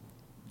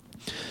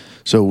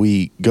 So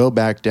we go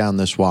back down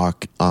this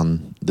walk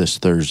on this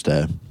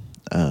Thursday,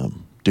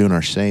 doing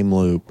our same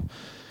loop,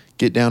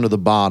 get down to the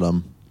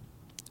bottom,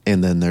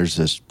 and then there's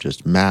this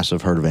just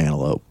massive herd of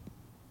antelope.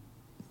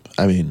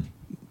 I mean,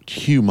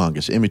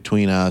 humongous in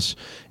between us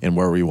and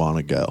where we want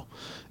to go.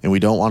 And we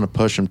don't want to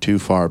push them too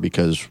far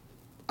because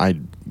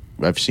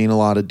I've seen a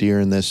lot of deer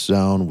in this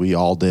zone. We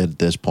all did at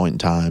this point in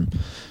time.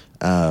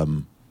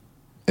 And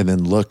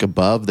then look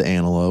above the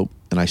antelope,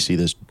 and I see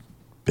this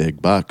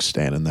big buck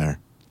standing there.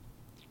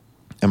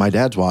 And my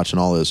dad's watching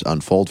all this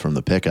unfold from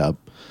the pickup,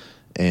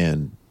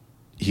 and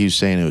he's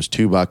saying it was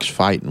two bucks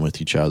fighting with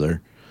each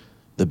other.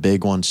 The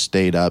big one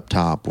stayed up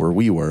top where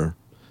we were,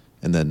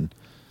 and then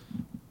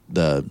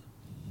the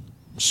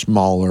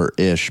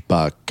smaller-ish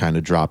buck kind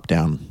of dropped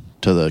down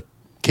to the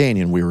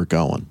canyon we were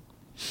going.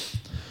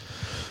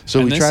 So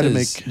and we try to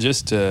make...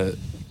 Just to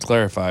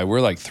clarify, we're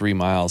like 3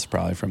 miles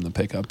probably from the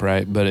pickup,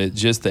 right? But it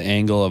just the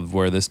angle of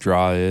where this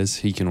draw is,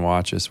 he can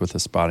watch us with a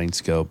spotting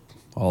scope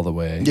all the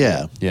way.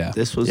 Yeah.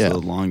 This was the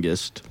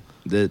longest.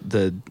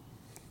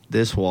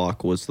 This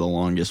walk was the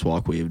longest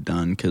walk we have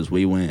done because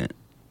we went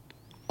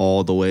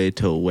all the way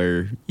to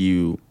where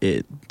you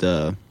hit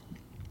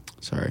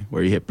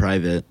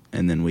private,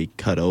 and then we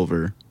cut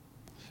over.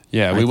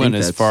 Yeah, we went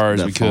as far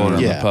as we could on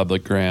the Yeah.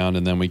 public ground,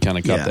 and then we kind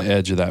of cut the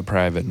edge of that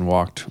private and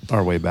walked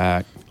our way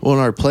back. Well,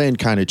 and our plan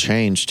kind of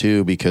changed,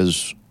 too,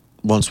 because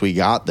once we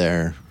got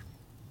there,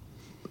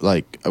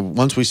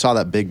 once we saw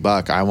that big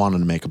buck, I wanted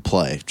to make a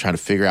play, try to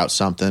figure out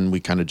something. We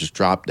kind of just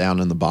dropped down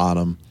in the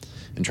bottom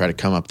and try to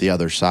come up the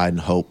other side in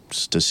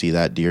hopes to see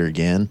that deer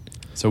again.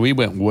 So we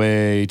went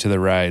way to the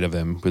right of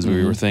him because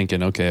we were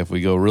thinking, okay, if we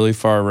go really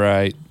far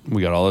right,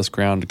 we got all this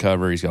ground to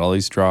cover. He's got all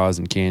these draws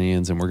and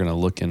canyons, and we're going to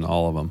look in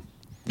all of them.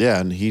 Yeah,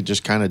 and he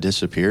just kind of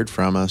disappeared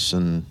from us,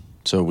 and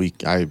so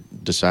I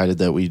decided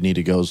that we need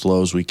to go as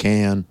low as we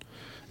can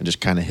and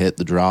just kind of hit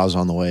the draws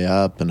on the way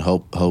up and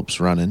hopes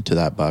run into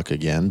that buck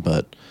again.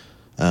 But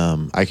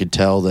I could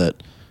tell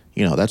that,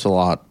 that's a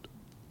lot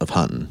of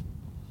hunting.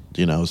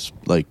 It's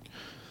like,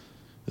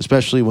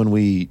 especially when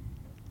we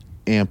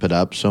amp it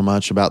up so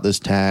much about this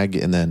tag,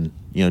 and then,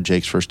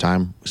 Jake's first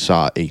time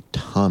saw a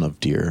ton of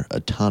deer, a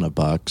ton of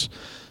bucks.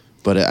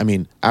 But,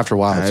 after a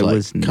while,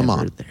 it's come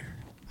on.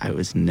 I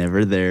was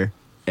never there.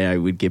 And I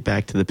would get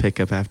back to the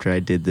pickup after I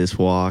did this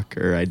walk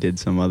or I did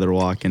some other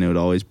walk, and it would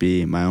always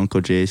be my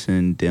Uncle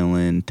Jason,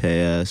 Dylan,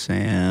 Taya,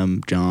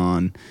 Sam,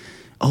 John.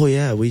 Oh,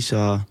 yeah, we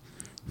saw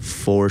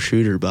 4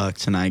 shooter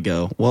bucks. And I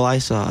go, well, I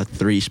saw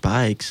 3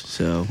 spikes,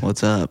 so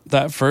what's up?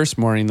 That first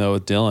morning, though,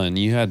 with Dylan,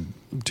 you had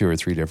 2 or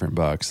 3 different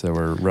bucks that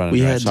were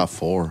running. I saw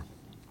 4.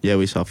 Yeah,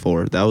 we saw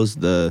 4. That was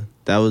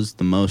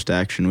the most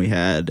action we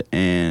had,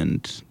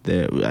 and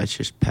I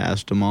just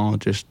passed them all.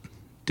 Just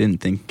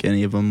didn't think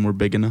any of them were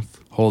big enough.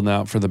 Holding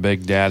out for the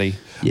big daddy.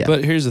 Yeah.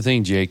 But here's the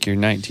thing, Jake. You're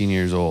 19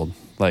 years old.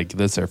 Like,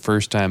 that's our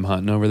first time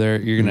hunting over there.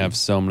 You're going to have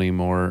so many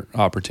more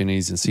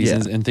opportunities and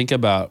seasons. Yeah. And think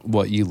about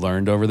what you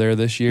learned over there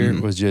this year.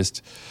 It was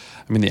just,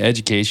 the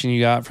education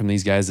you got from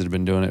these guys that have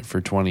been doing it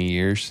for 20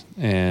 years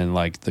and,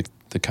 like,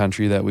 the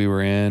country that we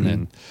were in.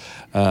 And,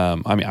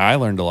 I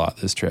learned a lot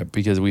this trip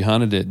because we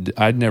hunted it.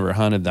 I'd never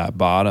hunted that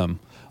bottom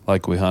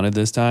like we hunted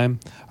this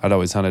time. I'd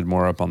always hunted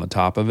more up on the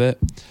top of it.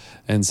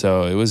 And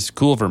so it was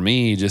cool for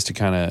me just to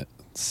kind of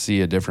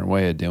see a different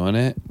way of doing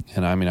it.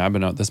 And I've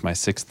been out, this is my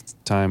 6th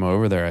time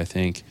over there, I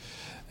think.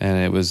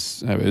 And it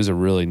was a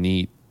really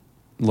neat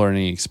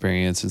learning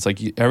experience. It's like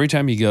every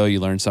time you go, you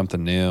learn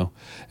something new.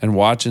 And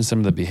watching some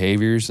of the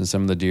behaviors and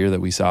some of the deer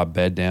that we saw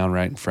bed down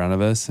right in front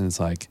of us. And it's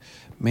like,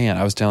 man,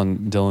 I was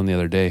telling Dylan the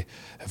other day,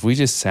 if we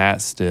just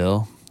sat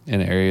still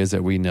in areas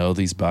that we know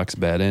these bucks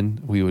bed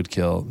in, we would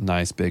kill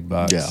nice big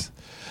bucks. Yeah.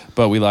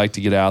 But we like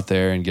to get out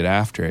there and get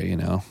after it,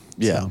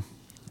 Yeah. So.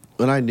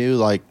 When I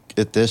knew,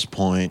 at this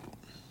point,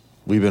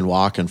 we've been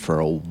walking for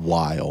a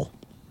while,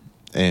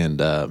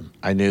 and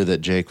I knew that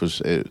Jake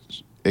was. It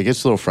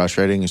gets a little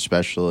frustrating,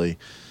 especially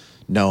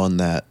knowing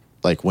that,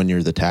 when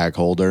you're the tag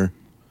holder.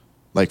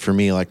 For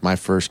me, my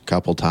first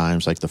couple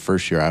times, the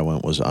first year I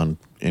went was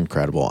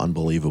incredible,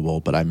 unbelievable,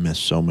 but I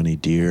missed so many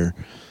deer,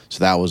 so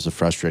that was the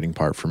frustrating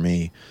part for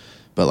me.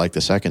 But the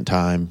second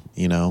time,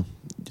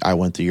 I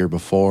went the year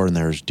before, and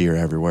there's deer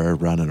everywhere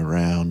running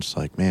around. It's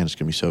like, man, it's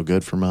gonna be so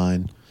good for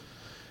mine.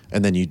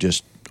 And then you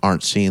just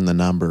aren't seeing the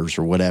numbers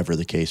or whatever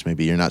the case may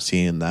be. You're not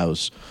seeing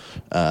those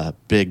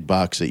big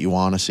bucks that you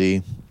want to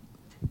see.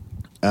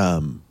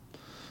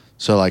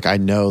 So I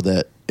know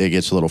that it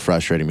gets a little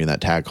frustrating being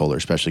that tag holder,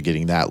 especially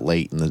getting that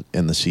late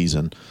in the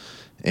season.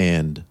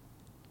 And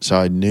so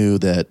I knew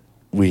that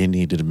we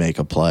needed to make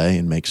a play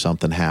and make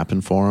something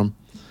happen for them.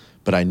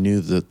 But I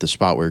knew that the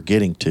spot we were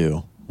getting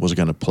to was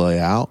going to play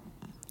out.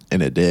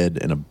 and it did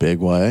in a big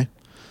way.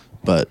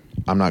 But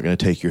I'm not going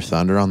to take your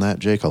thunder on that,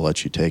 Jake. I'll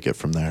let you take it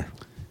from there.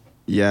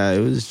 Yeah, it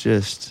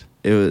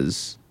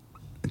was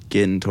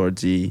getting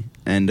towards the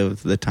end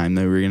of the time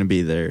that we were going to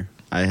be there.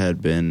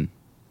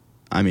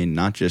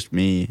 Not just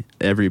me,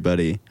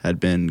 everybody had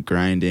been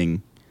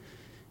grinding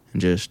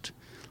and just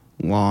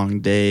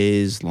long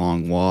days,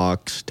 long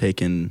walks,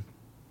 taking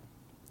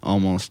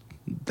almost,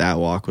 that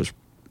walk was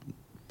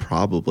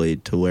probably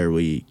to where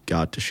we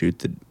got to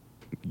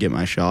get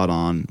my shot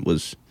on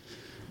was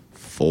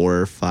 4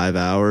 or 5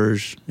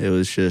 hours. It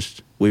was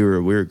just, we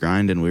were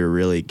grinding. We were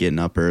really getting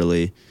up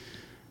early.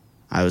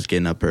 I was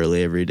getting up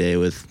early every day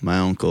with my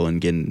uncle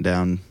and getting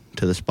down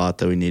to the spot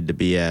that we needed to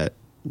be at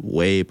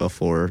way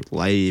before it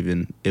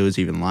was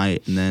even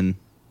light, and then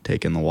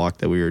taking the walk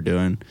that we were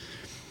doing.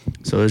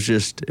 So it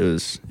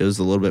was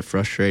a little bit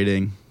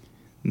frustrating.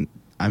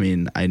 I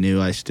mean, I knew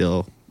I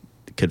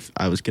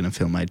was going to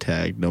fill my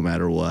tag no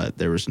matter what.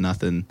 There was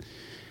nothing,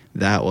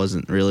 that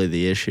wasn't really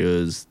the issue.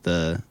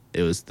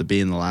 It was the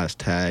being the last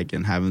tag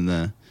and having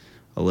a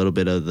little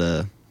bit of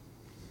the,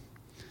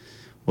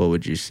 what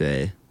would you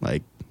say,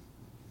 like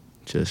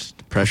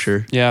just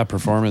pressure. Yeah,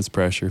 performance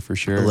pressure for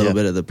sure. A little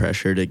bit of the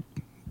pressure to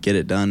get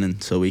it done,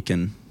 and so we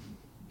can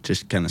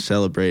just kind of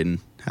celebrate and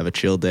have a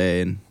chill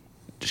day and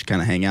just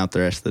kind of hang out the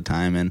rest of the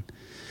time. And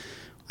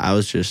I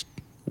was just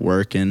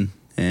working,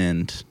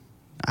 and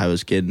I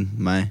was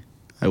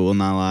I will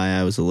not lie,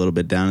 I was a little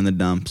bit down in the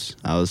dumps.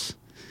 I was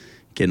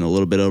getting a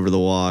little bit over the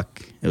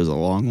walk. It was a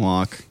long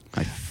walk.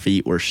 My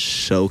feet were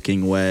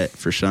soaking wet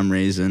for some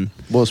reason.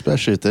 Well,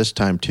 especially at this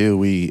time, too,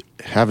 we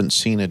haven't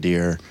seen a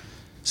deer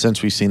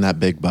since we've seen that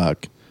big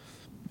buck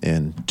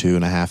in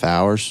 2.5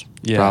 hours,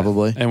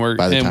 probably. And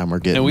by the time we're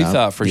getting and we up.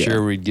 thought for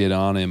sure we'd get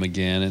on him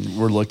again. And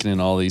we're looking in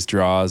all these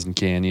draws and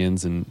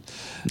canyons, and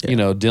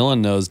Dylan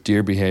knows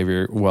deer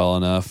behavior well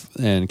enough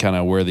and kind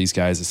of where these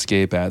guys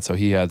escape at. So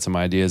he had some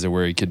ideas of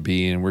where he could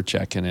be, and we're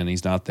checking, and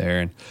he's not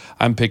there. And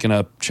I'm picking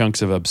up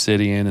chunks of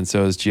obsidian, and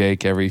so is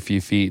Jake every few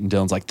feet. And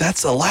Dylan's like,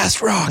 "That's the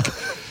last rock.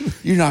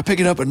 You're not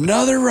picking up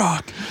another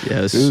rock." Yeah,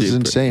 it was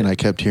insane. I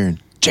kept hearing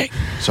Jake.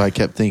 So I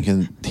kept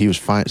thinking he was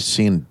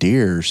seeing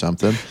deer or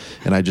something,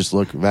 and I just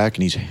looked back,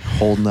 and he's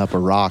holding up a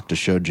rock to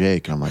show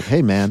Jake. And I'm like,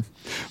 "Hey, man,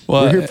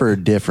 we're here for a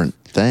different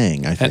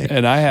thing." I think.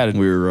 And I had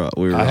we were rock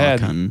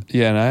hunting.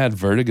 Yeah, and I had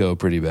vertigo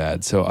pretty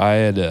bad, so I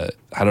had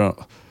I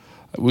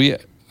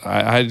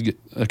had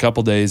a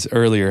couple days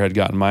earlier had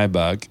gotten my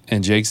buck,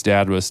 and Jake's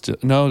dad was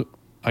it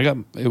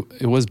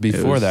was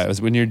before that. It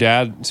was when your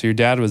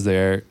dad was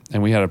there,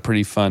 and we had a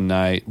pretty fun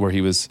night where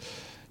he was.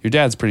 Your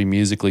dad's pretty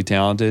musically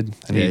talented,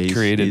 and he's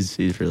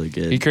really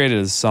good. He created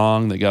a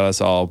song that got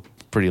us all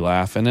pretty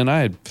laughing, and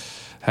I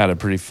had a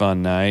pretty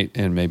fun night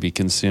and maybe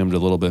consumed a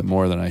little bit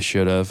more than I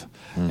should have.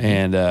 Mm-hmm.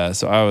 And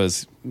so I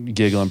was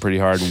giggling pretty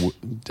hard.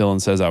 Dylan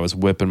says I was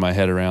whipping my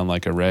head around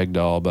like a rag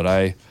doll, but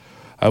I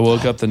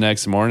woke up the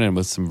next morning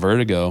with some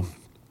vertigo,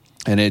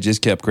 and it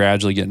just kept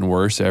gradually getting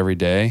worse every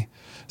day.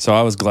 So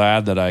I was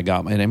glad that I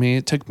got, and I mean,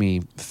 it took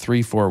me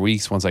 3-4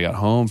 weeks once I got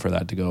home for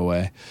that to go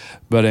away.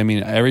 But I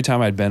mean, every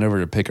time I'd bend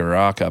over to pick a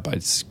rock up,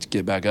 I'd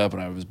get back up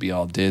and I would be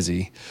all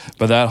dizzy.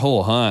 But that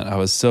whole hunt, I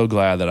was so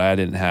glad that I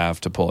didn't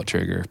have to pull a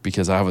trigger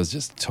because I was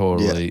just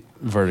totally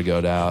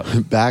vertigoed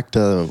out. Back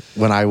to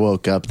when I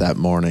woke up that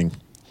morning,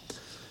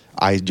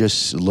 I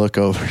just look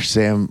over,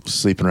 Sam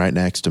sleeping right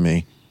next to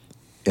me,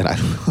 and I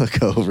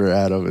look over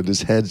at him, and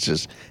his head's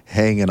just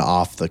hanging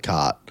off the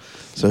cot.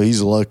 So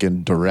he's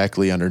looking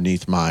directly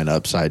underneath mine,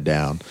 upside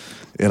down.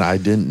 And I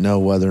didn't know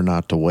whether or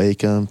not to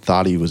wake him.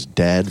 Thought he was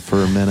dead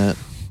for a minute,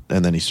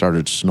 and then he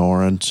started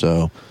snoring.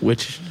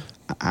 Which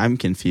I'm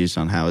confused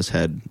on how his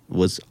head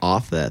was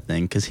off that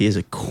thing, because he has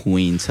a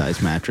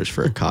queen-size mattress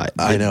for a cot.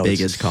 I know, the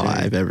biggest cot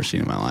I've ever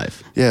seen in my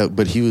life. Yeah,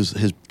 but it was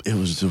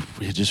the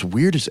just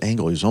weirdest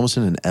angle. He was almost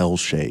in an L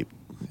shape.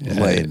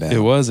 Laying down. It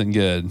wasn't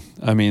good.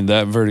 I mean,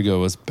 that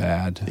vertigo was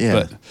bad. Yeah.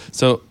 But,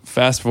 so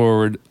fast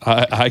forward,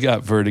 I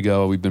got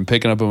vertigo. We've been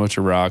picking up a bunch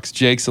of rocks.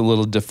 Jake's a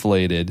little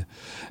deflated,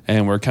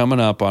 and we're coming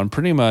up on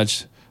pretty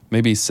much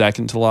maybe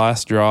second to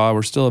last draw.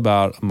 We're still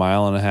about 1.5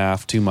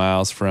 miles, 2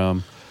 miles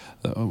from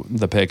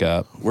the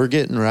pickup. We're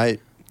getting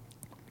right.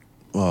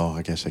 Well,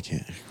 I guess I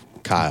can't.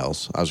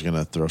 Kyle's. I was going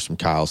to throw some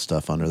Kyle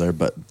stuff under there,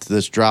 but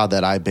this draw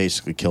that I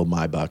basically killed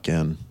my buck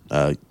in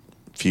a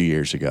few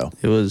years ago.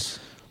 It was.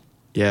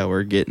 Yeah,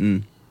 we're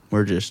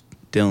just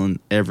Dylan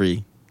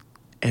every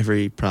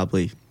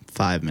probably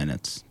 5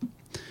 minutes.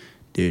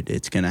 Dude,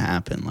 it's going to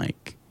happen.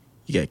 Like,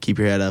 you got to keep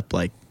your head up.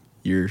 Like,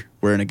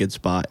 we're in a good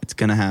spot. It's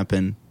going to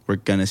happen. We're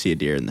going to see a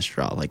deer in the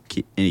straw. Like,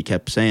 and he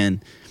kept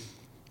saying,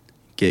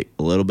 get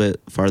a little bit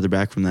farther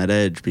back from that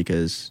edge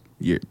because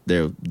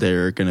there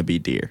are going to be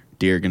deer.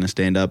 Deer are going to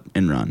stand up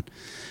and run.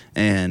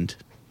 And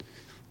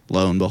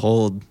lo and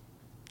behold,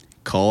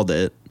 called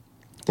it.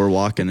 We're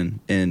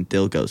walking, and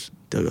Dill goes,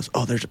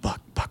 "Oh, there's a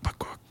buck.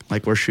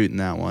 Like, we're shooting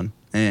that one.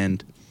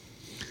 And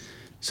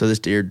so this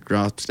deer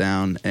drops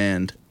down,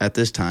 and at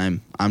this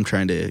time, I'm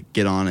trying to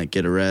get on it,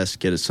 get a rest,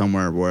 get it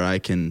somewhere where I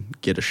can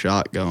get a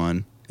shot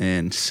going.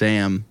 And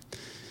Sam,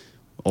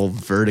 old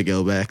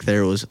Vertigo back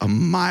there was a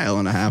mile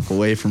and a half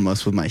away from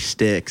us with my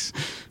sticks,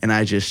 and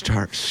I just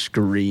start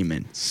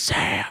screaming,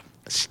 Sam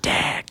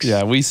Sticks.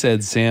 Yeah, we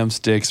said Sam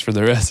Sticks for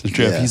the rest of the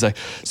trip. Yeah. He's like,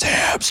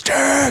 Sam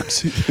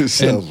Sticks. It's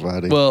so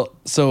funny. Well,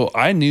 so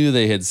I knew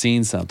they had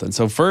seen something.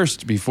 So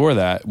first, before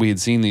that, we had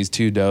seen these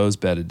 2 does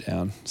bedded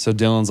down. So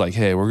Dylan's like,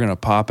 hey, we're going to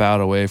pop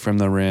out away from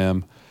the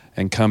rim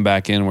and come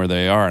back in where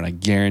they are. And I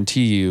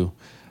guarantee you,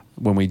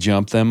 when we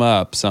jump them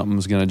up,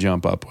 something's going to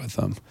jump up with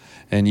them.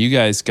 And you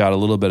guys got a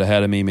little bit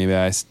ahead of me. Maybe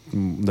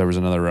there was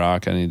another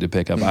rock I needed to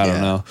pick up. I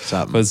don't know.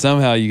 Something. But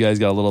somehow you guys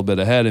got a little bit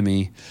ahead of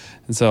me.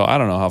 And so I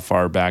don't know how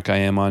far back I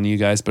am on you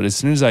guys. But as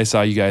soon as I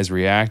saw you guys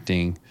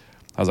reacting,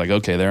 I was like,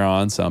 okay, they're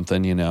on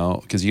something,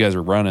 because you guys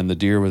were running. The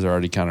deer was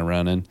already kind of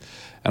running.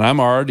 And I'm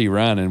already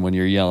running when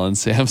you're yelling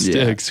Sam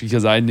Sticks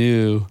because I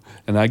knew.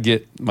 And I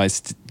get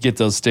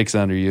those sticks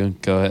under you.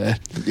 Go ahead.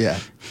 Yeah.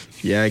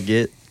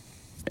 Yeah,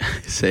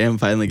 Sam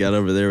finally got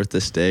over there with the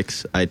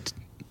sticks.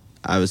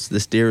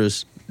 This deer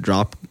was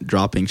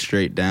dropping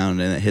straight down,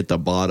 and it hit the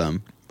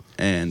bottom,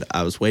 and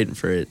I was waiting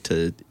for it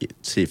to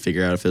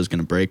figure out if it was going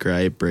to break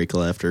right, break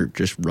left, or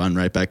just run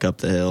right back up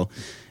the hill.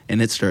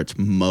 And it starts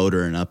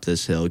motoring up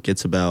this hill. It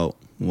gets about,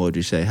 what would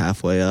you say,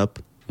 halfway up?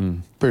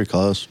 Pretty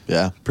close.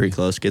 Yeah. Pretty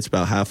close. Gets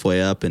about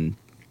halfway up and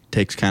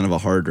takes kind of a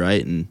hard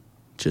right and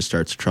just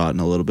starts trotting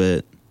a little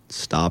bit.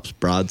 Stops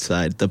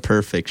broadside. The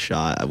perfect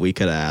shot we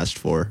could have asked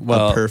for.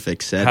 Well, the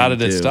perfect setting. How did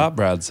it too. stop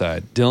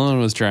broadside? Dylan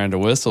was trying to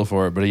whistle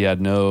for it, but he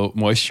had no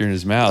moisture in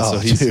his mouth. Oh,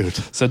 so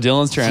so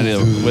Dylan's trying to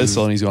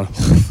whistle, and he's going.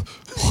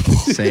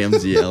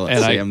 Sam's yelling.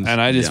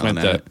 And I just went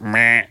the,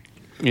 meh,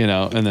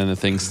 and then the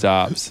thing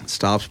stops.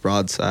 Stops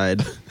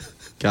broadside.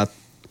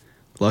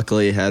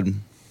 Luckily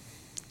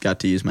got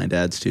to use my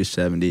dad's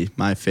 270,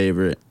 my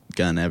favorite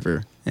gun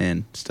ever,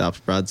 and stops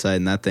broadside,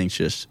 and that thing's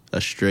just a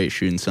straight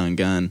shooting sun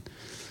gun.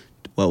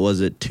 What was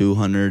it,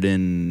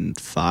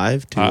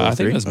 205, 203? I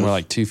think it was more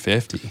like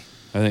 250.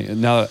 I think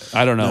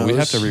I don't know. No, We'd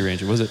have to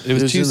rearrange it. Was it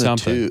was two in the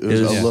something? It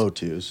was Yeah. a low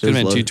twos. Could have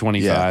been low-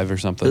 225 or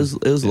something.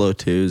 It was low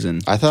twos,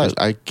 and I thought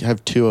I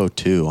have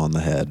 202 on the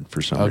head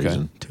for some Okay.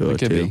 reason. 202. It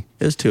could be.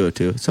 It was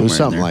 202. It Somewhere was in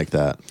something there. like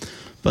that.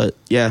 But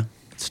yeah,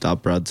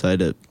 stopped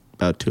broadside at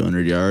about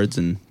 200 yards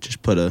and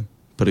just put a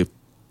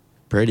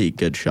pretty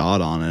good shot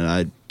on it.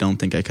 I don't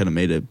think I could have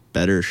made a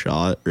better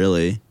shot,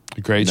 really.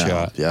 Great No,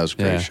 shot. Yeah, it was a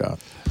great shot.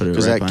 Put it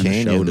Because right that behind the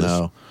canyon, shoulders.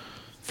 though,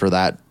 for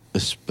that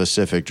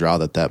specific draw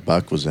that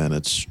buck was in,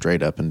 it's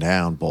straight up and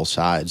down both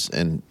sides.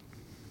 And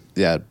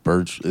yeah,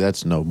 birds,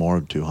 that's no more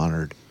than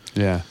 200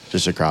 Yeah.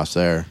 just across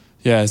there.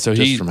 Yeah, so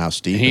Just from how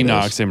steep he it is.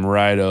 knocks him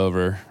right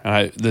over.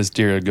 This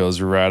deer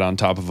goes right on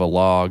top of a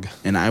log.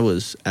 And I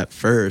was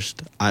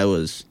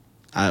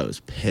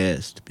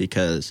pissed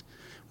because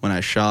when I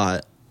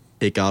shot,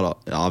 it got a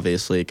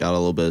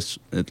little bit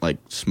like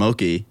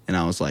smoky, and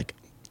I was like,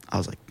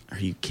 are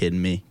you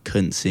kidding me?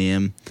 Couldn't see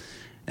him,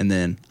 and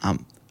then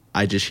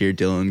I just hear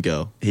Dylan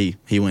go. He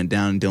went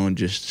down, and Dylan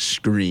just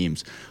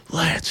screams,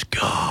 "Let's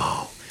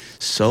go!"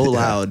 so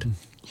loud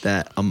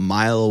that a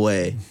mile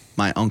away,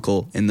 my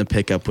uncle in the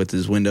pickup with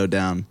his window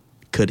down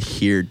could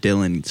hear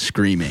Dylan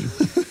screaming.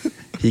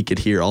 He could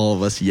hear all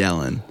of us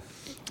yelling,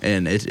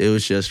 and it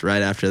was just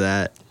right after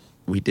that.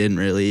 We didn't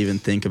really even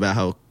think about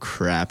how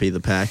crappy the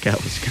pack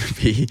out was going to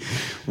be.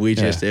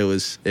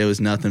 It was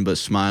nothing but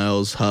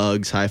smiles,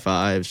 hugs, high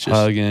fives, just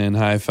Hugging,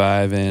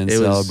 high-fiving, It was-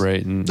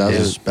 celebrating. That was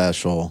Yeah.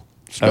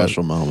 a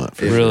special moment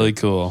for Really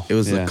cool. It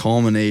was Yeah. the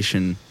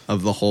culmination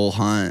of the whole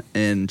hunt,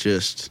 and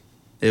just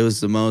it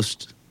was the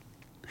most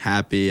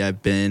happy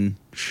I've been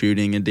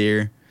shooting a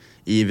deer,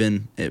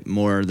 even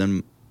more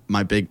than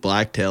my big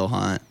blacktail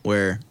hunt,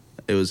 where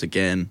it was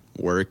again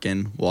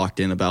working. Walked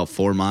in about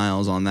 4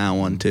 miles on that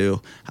one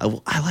too.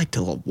 I like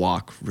to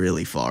walk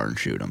really far and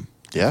shoot them.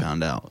 Yeah. I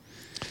found out.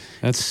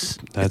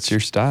 That's your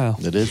style.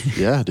 It is.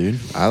 Yeah, dude.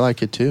 I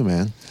like it too,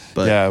 man.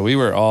 But yeah, we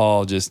were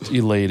all just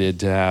elated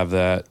to have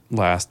that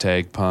last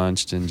tag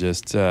punched, and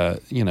just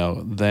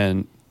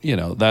then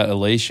that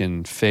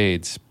elation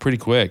fades pretty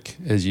quick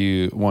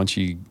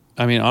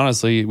I mean,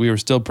 honestly, we were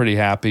still pretty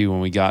happy when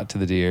we got to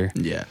the deer,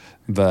 yeah,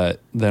 but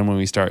then when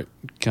we start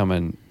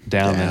coming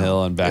down the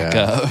hill and back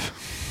Yeah. up,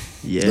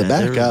 yeah. The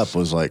back there up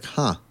was like,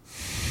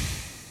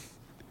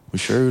 we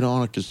sure we don't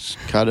want to just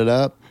cut it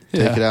up,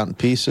 take Yeah. it out in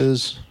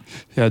pieces.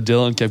 yeah,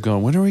 Dylan kept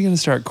going, when are we going to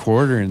start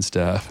quartering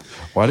stuff?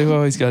 Why do we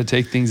always got to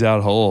take things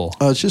out whole?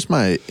 It's just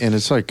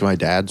it's like my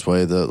dad's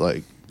way that,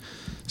 like,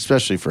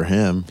 especially for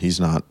him, he's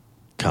not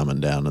coming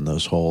down in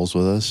those holes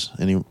with us.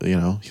 And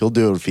he'll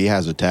do it if he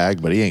has a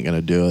tag, but he ain't going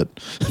to do it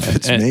if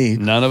it's And me.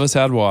 None of us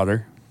had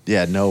water.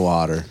 Yeah, no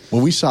water.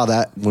 When we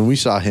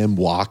saw him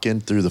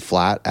walking through the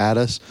flat at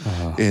us,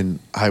 and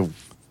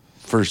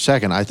for a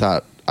second, I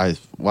thought I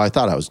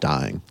was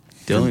dying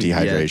from Dylan-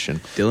 yeah. dehydration.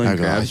 Dylan I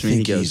go, grabs I me,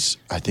 think he goes-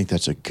 I think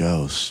that's a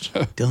ghost.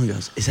 Dylan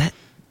goes, "Is that?"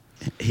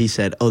 He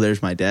said, "Oh,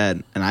 there's my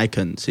dad," and I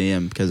couldn't see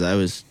him because I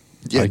was.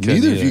 Yeah, I couldn't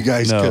neither of either. you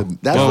guys No.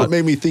 could. That's Well- what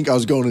made me think I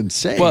was going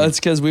insane. Well, it's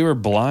because we were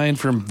blind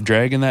from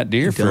dragging that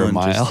deer for a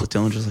mile.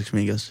 Dylan just looks at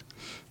me and goes,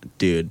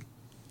 "Dude,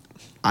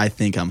 I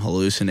think I'm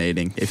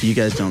hallucinating. If you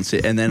guys don't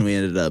see, and then we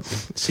ended up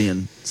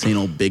seeing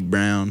old Big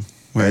Brown.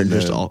 We're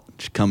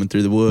just coming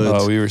through the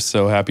woods. Oh, we were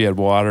so happy. He had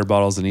water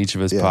bottles in each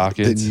of his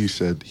pockets. Then you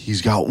said,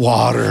 he's got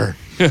water.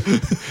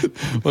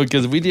 Well,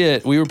 because we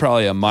were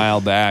probably a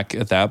mile back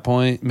at that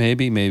point,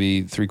 maybe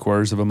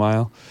 3/4 of a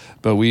mile.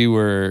 But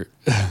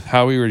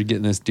how we were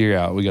getting this deer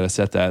out, we got to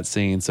set that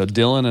scene. So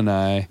Dylan and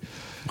I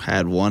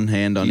had one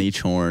hand on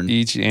each horn,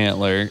 each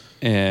antler,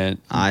 and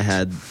I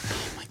had.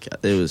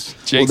 It was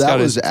that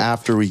was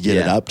after we get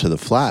it up to the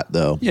flat,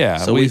 though. Yeah,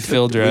 so we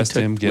field dressed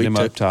him, get him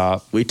up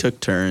top. We took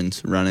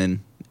turns running,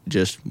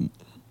 just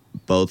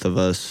both of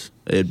us.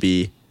 It'd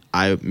be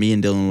me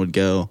and Dylan would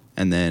go,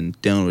 and then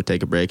Dylan would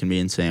take a break, and me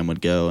and Sam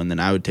would go, and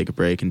then I would take a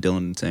break, and Dylan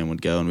and Sam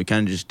would go, and we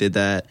kind of just did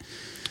that,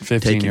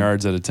 15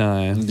 yards at a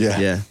time.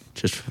 Yeah,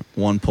 just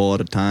one pull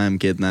at a time,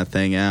 getting that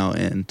thing out,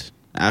 and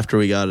after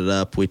we got it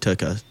up, we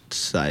took a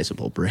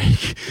sizable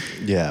break.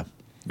 Yeah,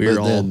 we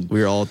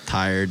were all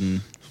tired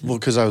and. Well,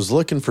 because I was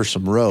looking for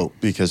some rope,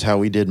 because how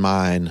we did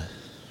mine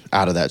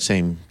out of that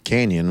same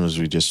canyon was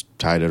we just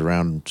tied it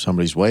around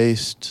somebody's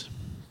waist,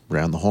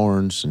 around the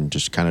horns, and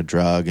just kind of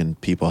drug, and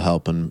people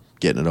helping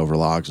getting it over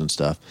logs and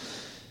stuff.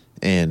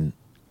 And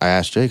I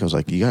asked Jake, I was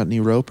like, you got any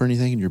rope or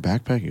anything in your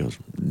backpack? He goes,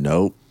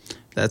 nope.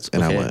 That's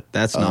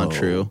not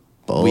true.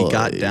 Boy. We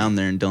got down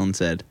there and Dylan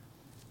said,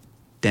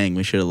 dang,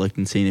 we should have looked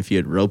and seen if you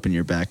had rope in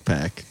your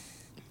backpack.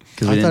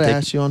 I thought I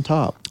asked you on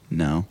top.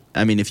 No.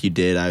 I mean, if you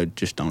did, I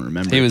just don't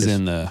remember. He was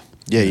in the...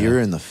 Yeah, you were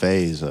in the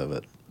phase of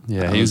it.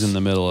 Yeah, he was in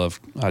the middle of,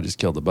 I just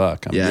killed a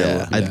buck.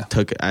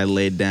 I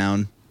laid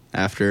down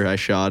after I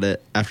shot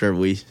it. After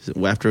we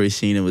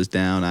seen it was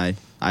down,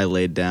 I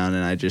laid down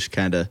and I just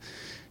kind of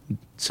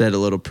said a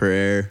little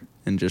prayer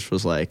and just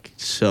was like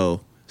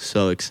so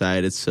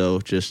excited, so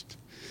just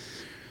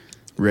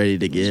ready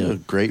to get. It's a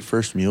great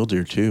first mule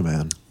deer too,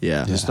 man.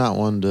 Yeah. It's not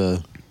one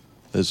to...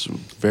 It's a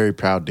very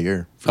proud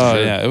deer. Oh,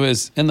 sure. Yeah. It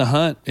was in the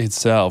hunt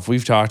itself.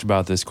 We've talked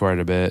about this quite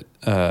a bit.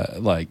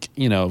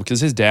 Because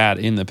his dad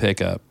in the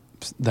pickup,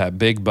 that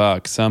big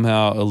buck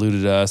somehow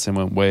eluded us and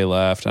went way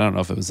left. I don't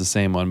know if it was the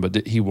same one,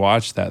 but he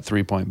watched that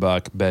 3-point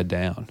buck bed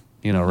down,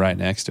 right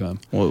next to him.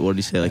 What did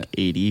he say, like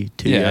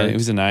 82 yards? yards? It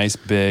was a nice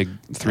big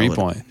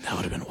 3-point. That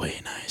would have been way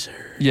nicer.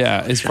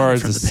 Yeah, as far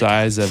as the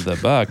size of the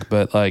buck,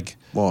 but like...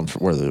 Well, and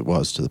where it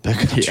was to the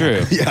pickup.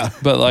 True. Yeah.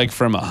 But like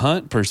from a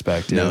hunt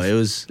perspective,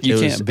 you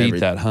can't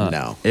beat that hunt.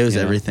 No. It was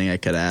everything I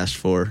could ask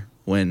for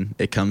when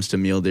it comes to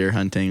mule deer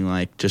hunting.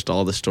 Like just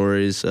all the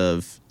stories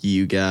of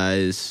you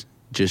guys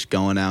just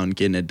going out and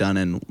getting it done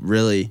and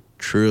really,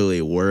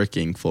 truly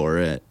working for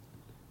it.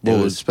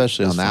 Well,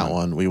 especially on that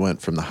one, we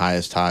went from the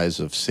highest highs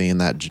of seeing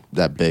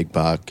that big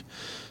buck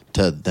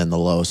to then the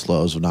lowest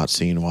lows of not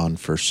seeing one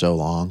for so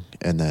long.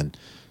 And then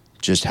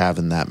just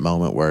having that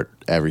moment where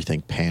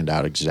everything panned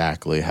out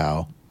exactly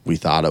how we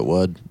thought it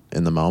would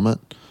in the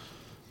moment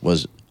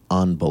was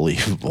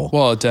unbelievable.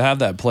 Well, to have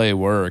that play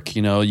work,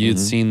 you'd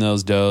seen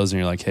those does and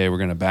you're like, hey, we're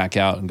going to back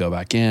out and go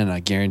back in. I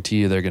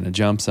guarantee you they're going to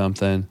jump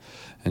something.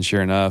 And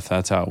sure enough,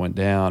 that's how it went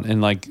down. And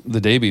like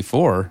the day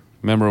before,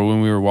 remember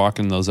when we were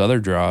walking those other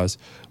draws,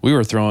 we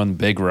were throwing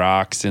big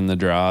rocks in the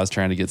draws,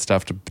 trying to get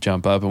stuff to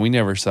jump up, and we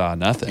never saw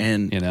nothing.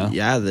 And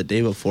yeah, the day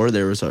before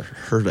there was a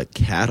herd of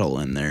cattle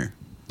in there.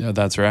 Yeah,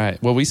 that's right.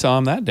 Well, we saw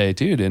him that day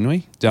too, didn't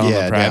we? Down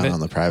on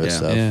the private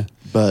stuff. Yeah.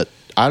 But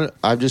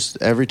I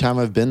just every time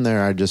I've been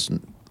there,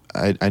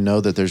 I know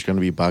that there's going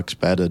to be bucks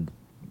bedded.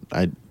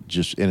 And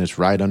it's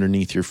right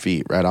underneath your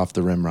feet, right off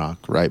the rim rock,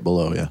 right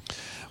below you.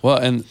 Well,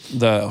 and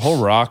the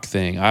whole rock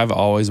thing, I've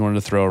always wanted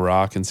to throw a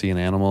rock and see an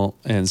animal.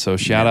 And so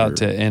shout out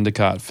to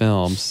Endicott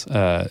Films.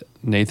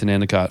 Nathan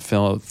Endicott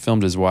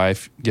filmed his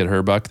wife get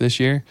her buck this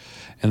year.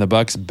 And the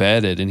buck's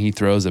bedded, and he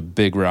throws a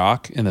big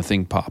rock, and the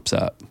thing pops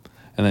up.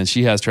 And then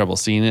she has trouble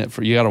seeing it.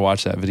 You got to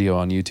watch that video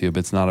on YouTube.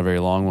 It's not a very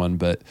long one,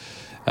 but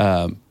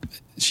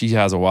she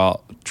has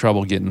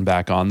trouble getting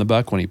back on the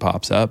buck when he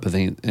pops up.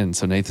 And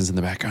so Nathan's in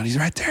the background. He's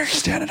right there. He's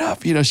standing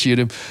up. Shoot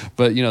him.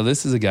 But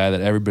this is a guy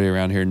that everybody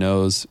around here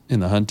knows in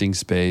the hunting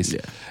space.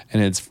 Yeah.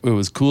 And it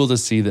was cool to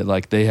see that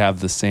like they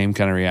have the same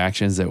kind of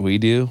reactions that we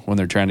do when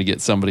they're trying to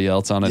get somebody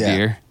else on a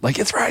deer. Like,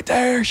 it's right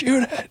there.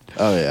 Shoot it.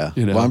 Oh yeah.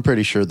 Well, I'm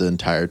pretty sure the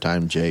entire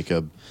time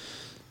Jacob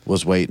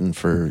was waiting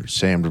for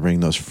Sam to bring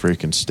those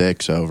freaking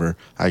sticks over.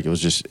 I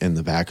was just in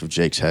the back of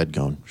Jake's head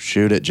going,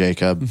 shoot it,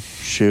 Jacob.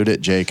 Shoot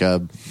it,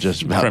 Jacob.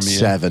 Just about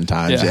 7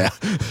 times, yeah.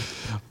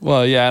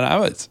 Well, yeah, and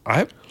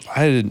I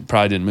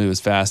probably didn't move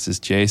as fast as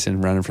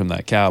Jason running from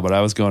that cow, but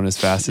I was going as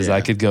fast as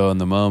I could go in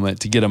the moment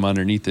to get him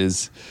underneath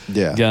his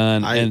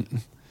gun. I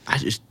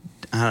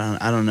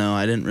don't know.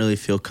 I didn't really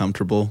feel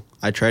comfortable.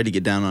 I tried to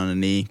get down on a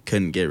knee,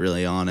 couldn't get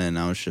really on it, and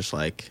I was just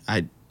like,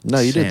 No,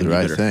 you did the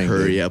right thing.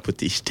 Hurry up with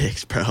these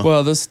sticks, bro.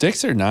 Well, those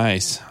sticks are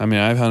nice. I mean,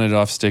 I've hunted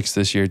off sticks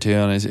this year too,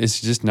 and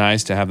it's just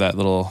nice to have that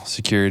little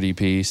security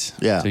piece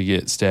to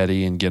get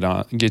steady and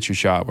get your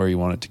shot where you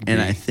want it to be.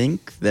 And I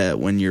think that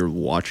when you're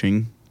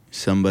watching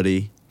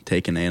somebody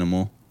take an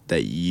animal,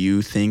 that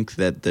you think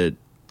that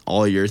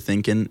all you're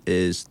thinking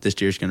is this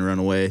deer's going to run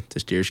away,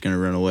 this deer's going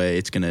to run away,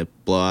 it's going to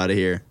blow out of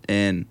here.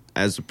 And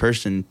as a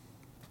person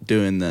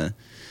doing the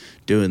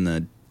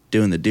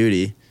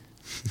duty.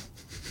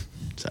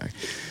 Sorry.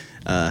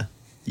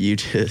 You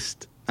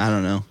just, I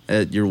don't know.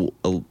 You're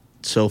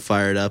so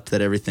fired up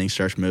that everything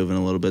starts moving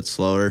a little bit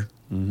slower.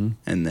 Mm-hmm.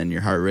 And then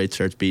your heart rate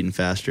starts beating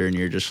faster, and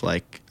you're just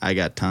like, I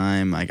got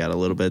time. I got a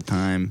little bit of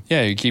time.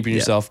 Yeah, you're keeping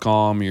yourself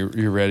calm.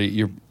 You're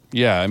ready.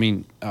 Yeah, I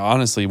mean,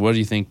 honestly, what do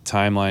you think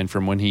timeline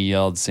from when he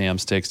yelled Sam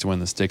Sticks to when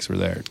the sticks were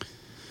there?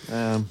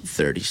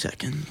 30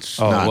 seconds.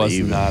 Oh, it was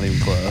not even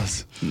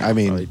close. I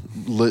mean,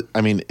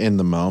 in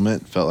the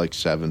moment, felt like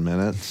 7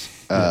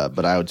 minutes,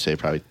 but I would say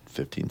probably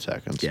 15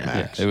 seconds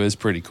max. Yeah, it was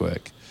pretty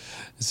quick.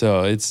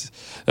 So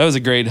that was a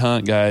great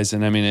hunt, guys.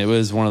 And I mean, it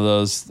was one of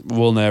those,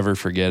 we'll never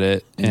forget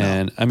it.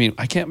 And I mean,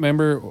 I can't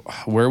remember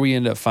where we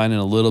ended up finding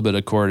a little bit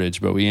of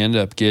cordage, but we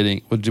ended up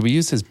getting, did we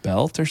use his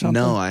belt or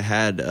something? No, I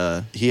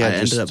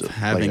ended up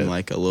having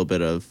like a little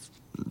bit of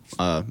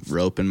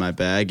rope in my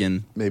bag,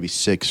 and maybe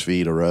 6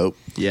 feet of rope.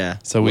 Yeah.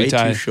 So way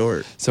too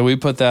short. So we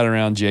put that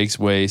around Jake's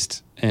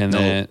waist, and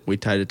then we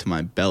tied it to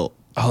my belt.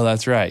 Oh,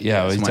 that's right.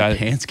 Yeah, my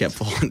pants kept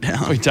falling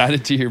down. We tied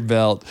it to your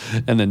belt,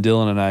 and then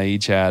Dylan and I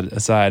each had a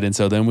side, and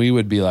so then we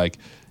would be like,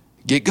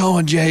 "Get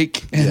going,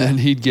 Jake," and then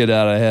he'd get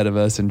out ahead of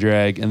us and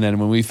drag, and then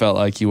when we felt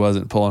like he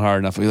wasn't pulling hard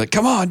enough, we'd be like,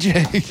 "Come on,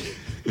 Jake,"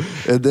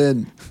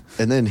 and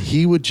then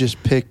he would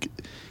just pick.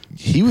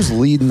 He was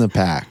leading the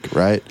pack,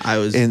 right?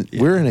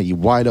 We're in a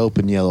wide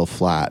open yellow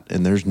flat,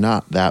 and there's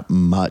not that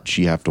much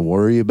you have to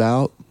worry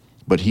about,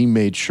 but he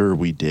made sure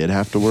we did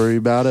have to worry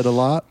about it a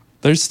lot.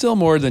 There's still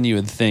more than you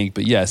would think,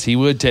 but yes, he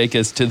would take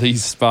us to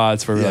these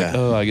spots where we're like,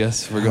 oh, I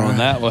guess we're going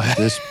that way.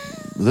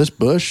 This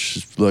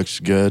bush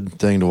looks good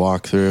thing to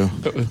walk through.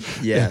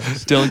 Yeah.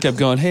 Dylan kept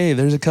going, hey,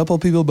 there's a couple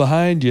people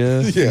behind you.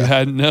 You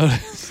hadn't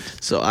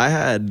noticed. So I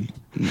had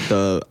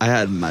the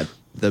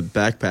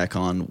backpack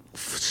on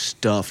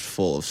stuffed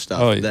full of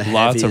stuff. Oh,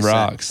 lots of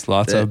rocks,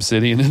 lots of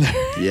obsidian in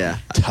there. Yeah.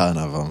 Ton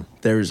of them.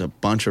 There was a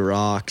bunch of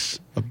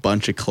rocks, a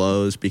bunch of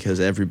clothes because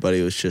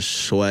everybody was just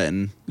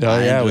sweating. Oh,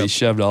 yeah, we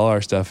shoved all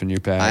our stuff in your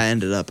pack. I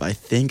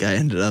think I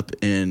ended up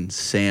in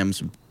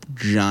Sam's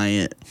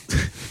giant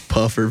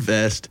puffer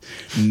vest,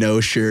 no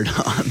shirt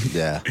on.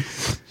 Yeah.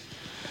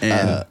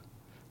 And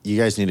you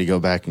guys need to go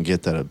back and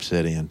get that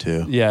obsidian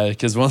too. Yeah,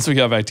 because once we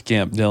got back to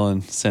camp,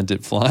 Dylan sent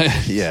it flying.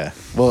 Yeah.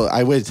 Well,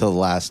 I waited till the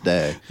last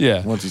day.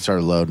 Yeah. Once we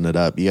started loading it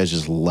up, you guys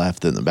just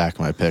left it in the back of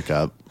my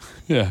pickup.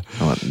 Yeah.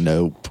 I went,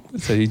 nope.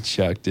 So he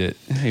chucked it.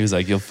 He was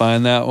like, you'll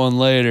find that one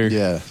later.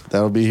 Yeah.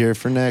 That'll be here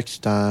for next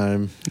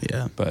time.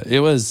 Yeah. But that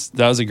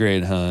was a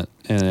great hunt.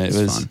 And it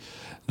was fun.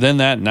 Then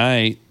that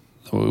night,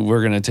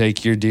 we're going to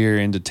take your deer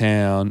into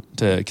town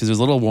because it was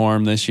a little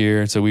warm this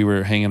year. So we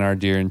were hanging our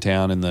deer in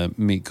town in the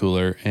meat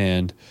cooler.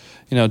 And,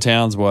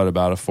 town's about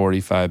a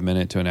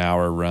 45-minute to an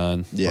hour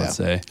run, let's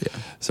say. Yeah.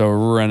 So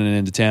we're running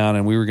into town,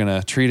 and we were going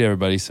to treat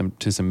everybody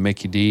to some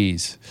Mickey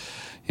D's.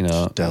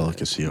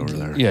 Delicacy over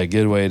there. Yeah,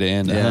 good way to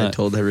end the hunt. I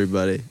told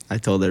everybody,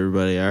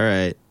 all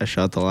right, I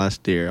shot the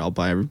last deer. I'll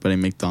buy everybody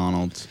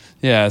McDonald's.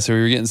 Yeah, so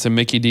we were getting some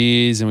Mickey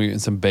D's, and we were getting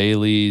some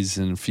Baileys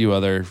and a few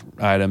other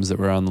items that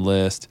were on the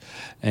list.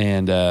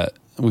 And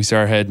we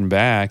started heading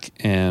back,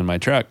 and my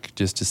truck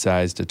just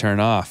decides to turn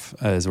off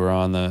as we're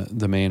on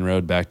the main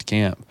road back to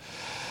camp.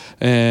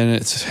 And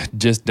it's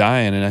just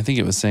dying, and I think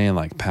it was saying,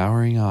 like,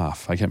 powering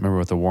off. I can't remember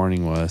what the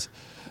warning was.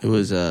 It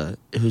was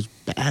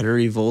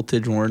battery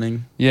voltage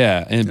warning.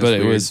 Yeah,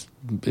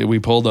 we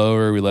pulled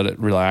over, we let it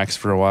relax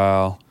for a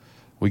while.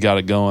 We got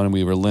it going, and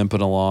we were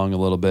limping along a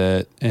little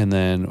bit, and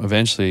then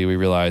eventually we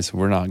realized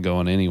we're not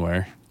going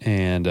anywhere,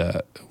 and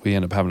we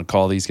ended up having to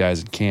call these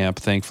guys at camp.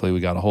 Thankfully,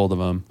 we got a hold of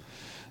them,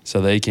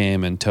 so they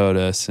came and towed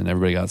us, and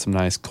everybody got some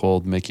nice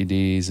cold Mickey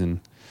D's, and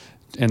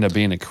ended up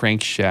being a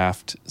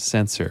crankshaft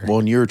sensor. Well,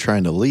 and you were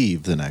trying to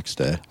leave the next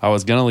day. I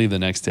was going to leave the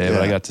next day,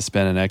 but I got to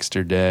spend an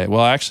extra day.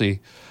 Well, actually,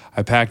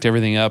 I packed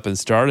everything up and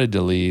started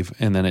to leave,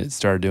 and then it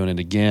started doing it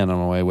again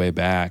on my way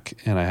back,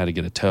 and I had to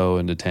get a tow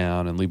into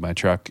town and leave my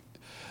truck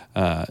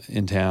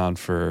in town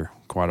for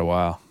quite a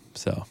while.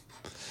 So,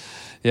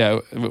 yeah,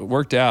 it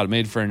worked out. It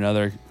made for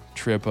another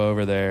trip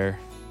over there,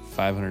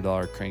 $500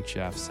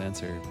 crankshaft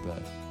sensor.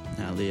 But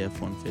now the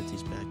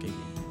F-150's back again.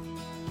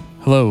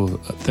 Hello,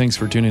 thanks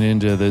for tuning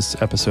into this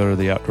episode of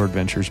the Outdoor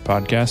Adventures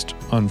podcast.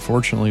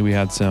 Unfortunately, we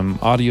had some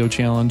audio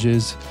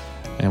challenges,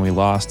 and we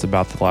lost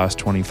about the last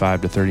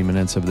 25 to 30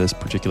 minutes of this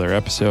particular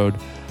episode.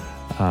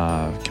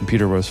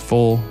 Computer was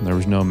full, there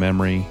was no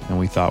memory, and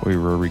we thought we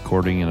were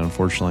recording, and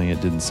unfortunately it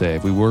didn't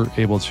save. We were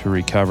able to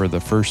recover the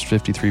first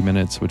 53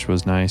 minutes, which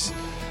was nice,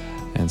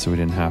 and so we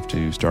didn't have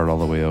to start all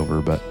the way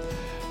over. But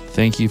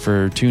thank you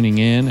for tuning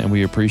in, and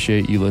we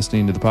appreciate you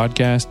listening to the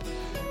podcast.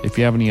 If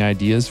you have any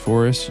ideas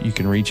for us, you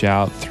can reach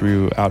out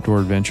through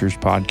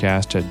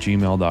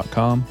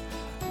outdooradventurespodcast@gmail.com.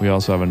 We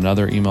also have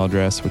another email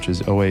address, which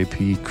is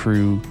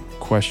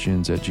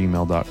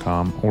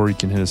oapcrewquestions@gmail.com, or you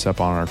can hit us up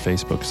on our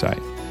Facebook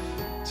site.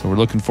 So we're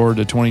looking forward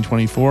to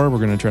 2024. We're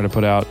going to try to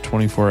put out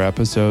 24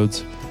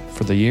 episodes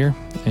for the year.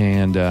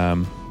 And,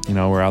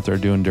 we're out there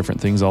doing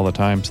different things all the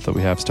time so that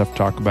we have stuff to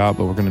talk about,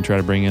 but we're going to try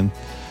to bring in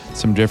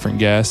some different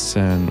guests,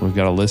 and we've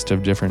got a list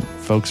of different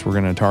folks we're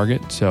going to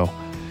target. So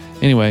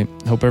Anyway,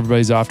 hope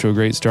everybody's off to a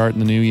great start in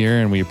the new year,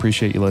 and we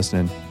appreciate you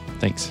listening.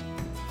 Thanks.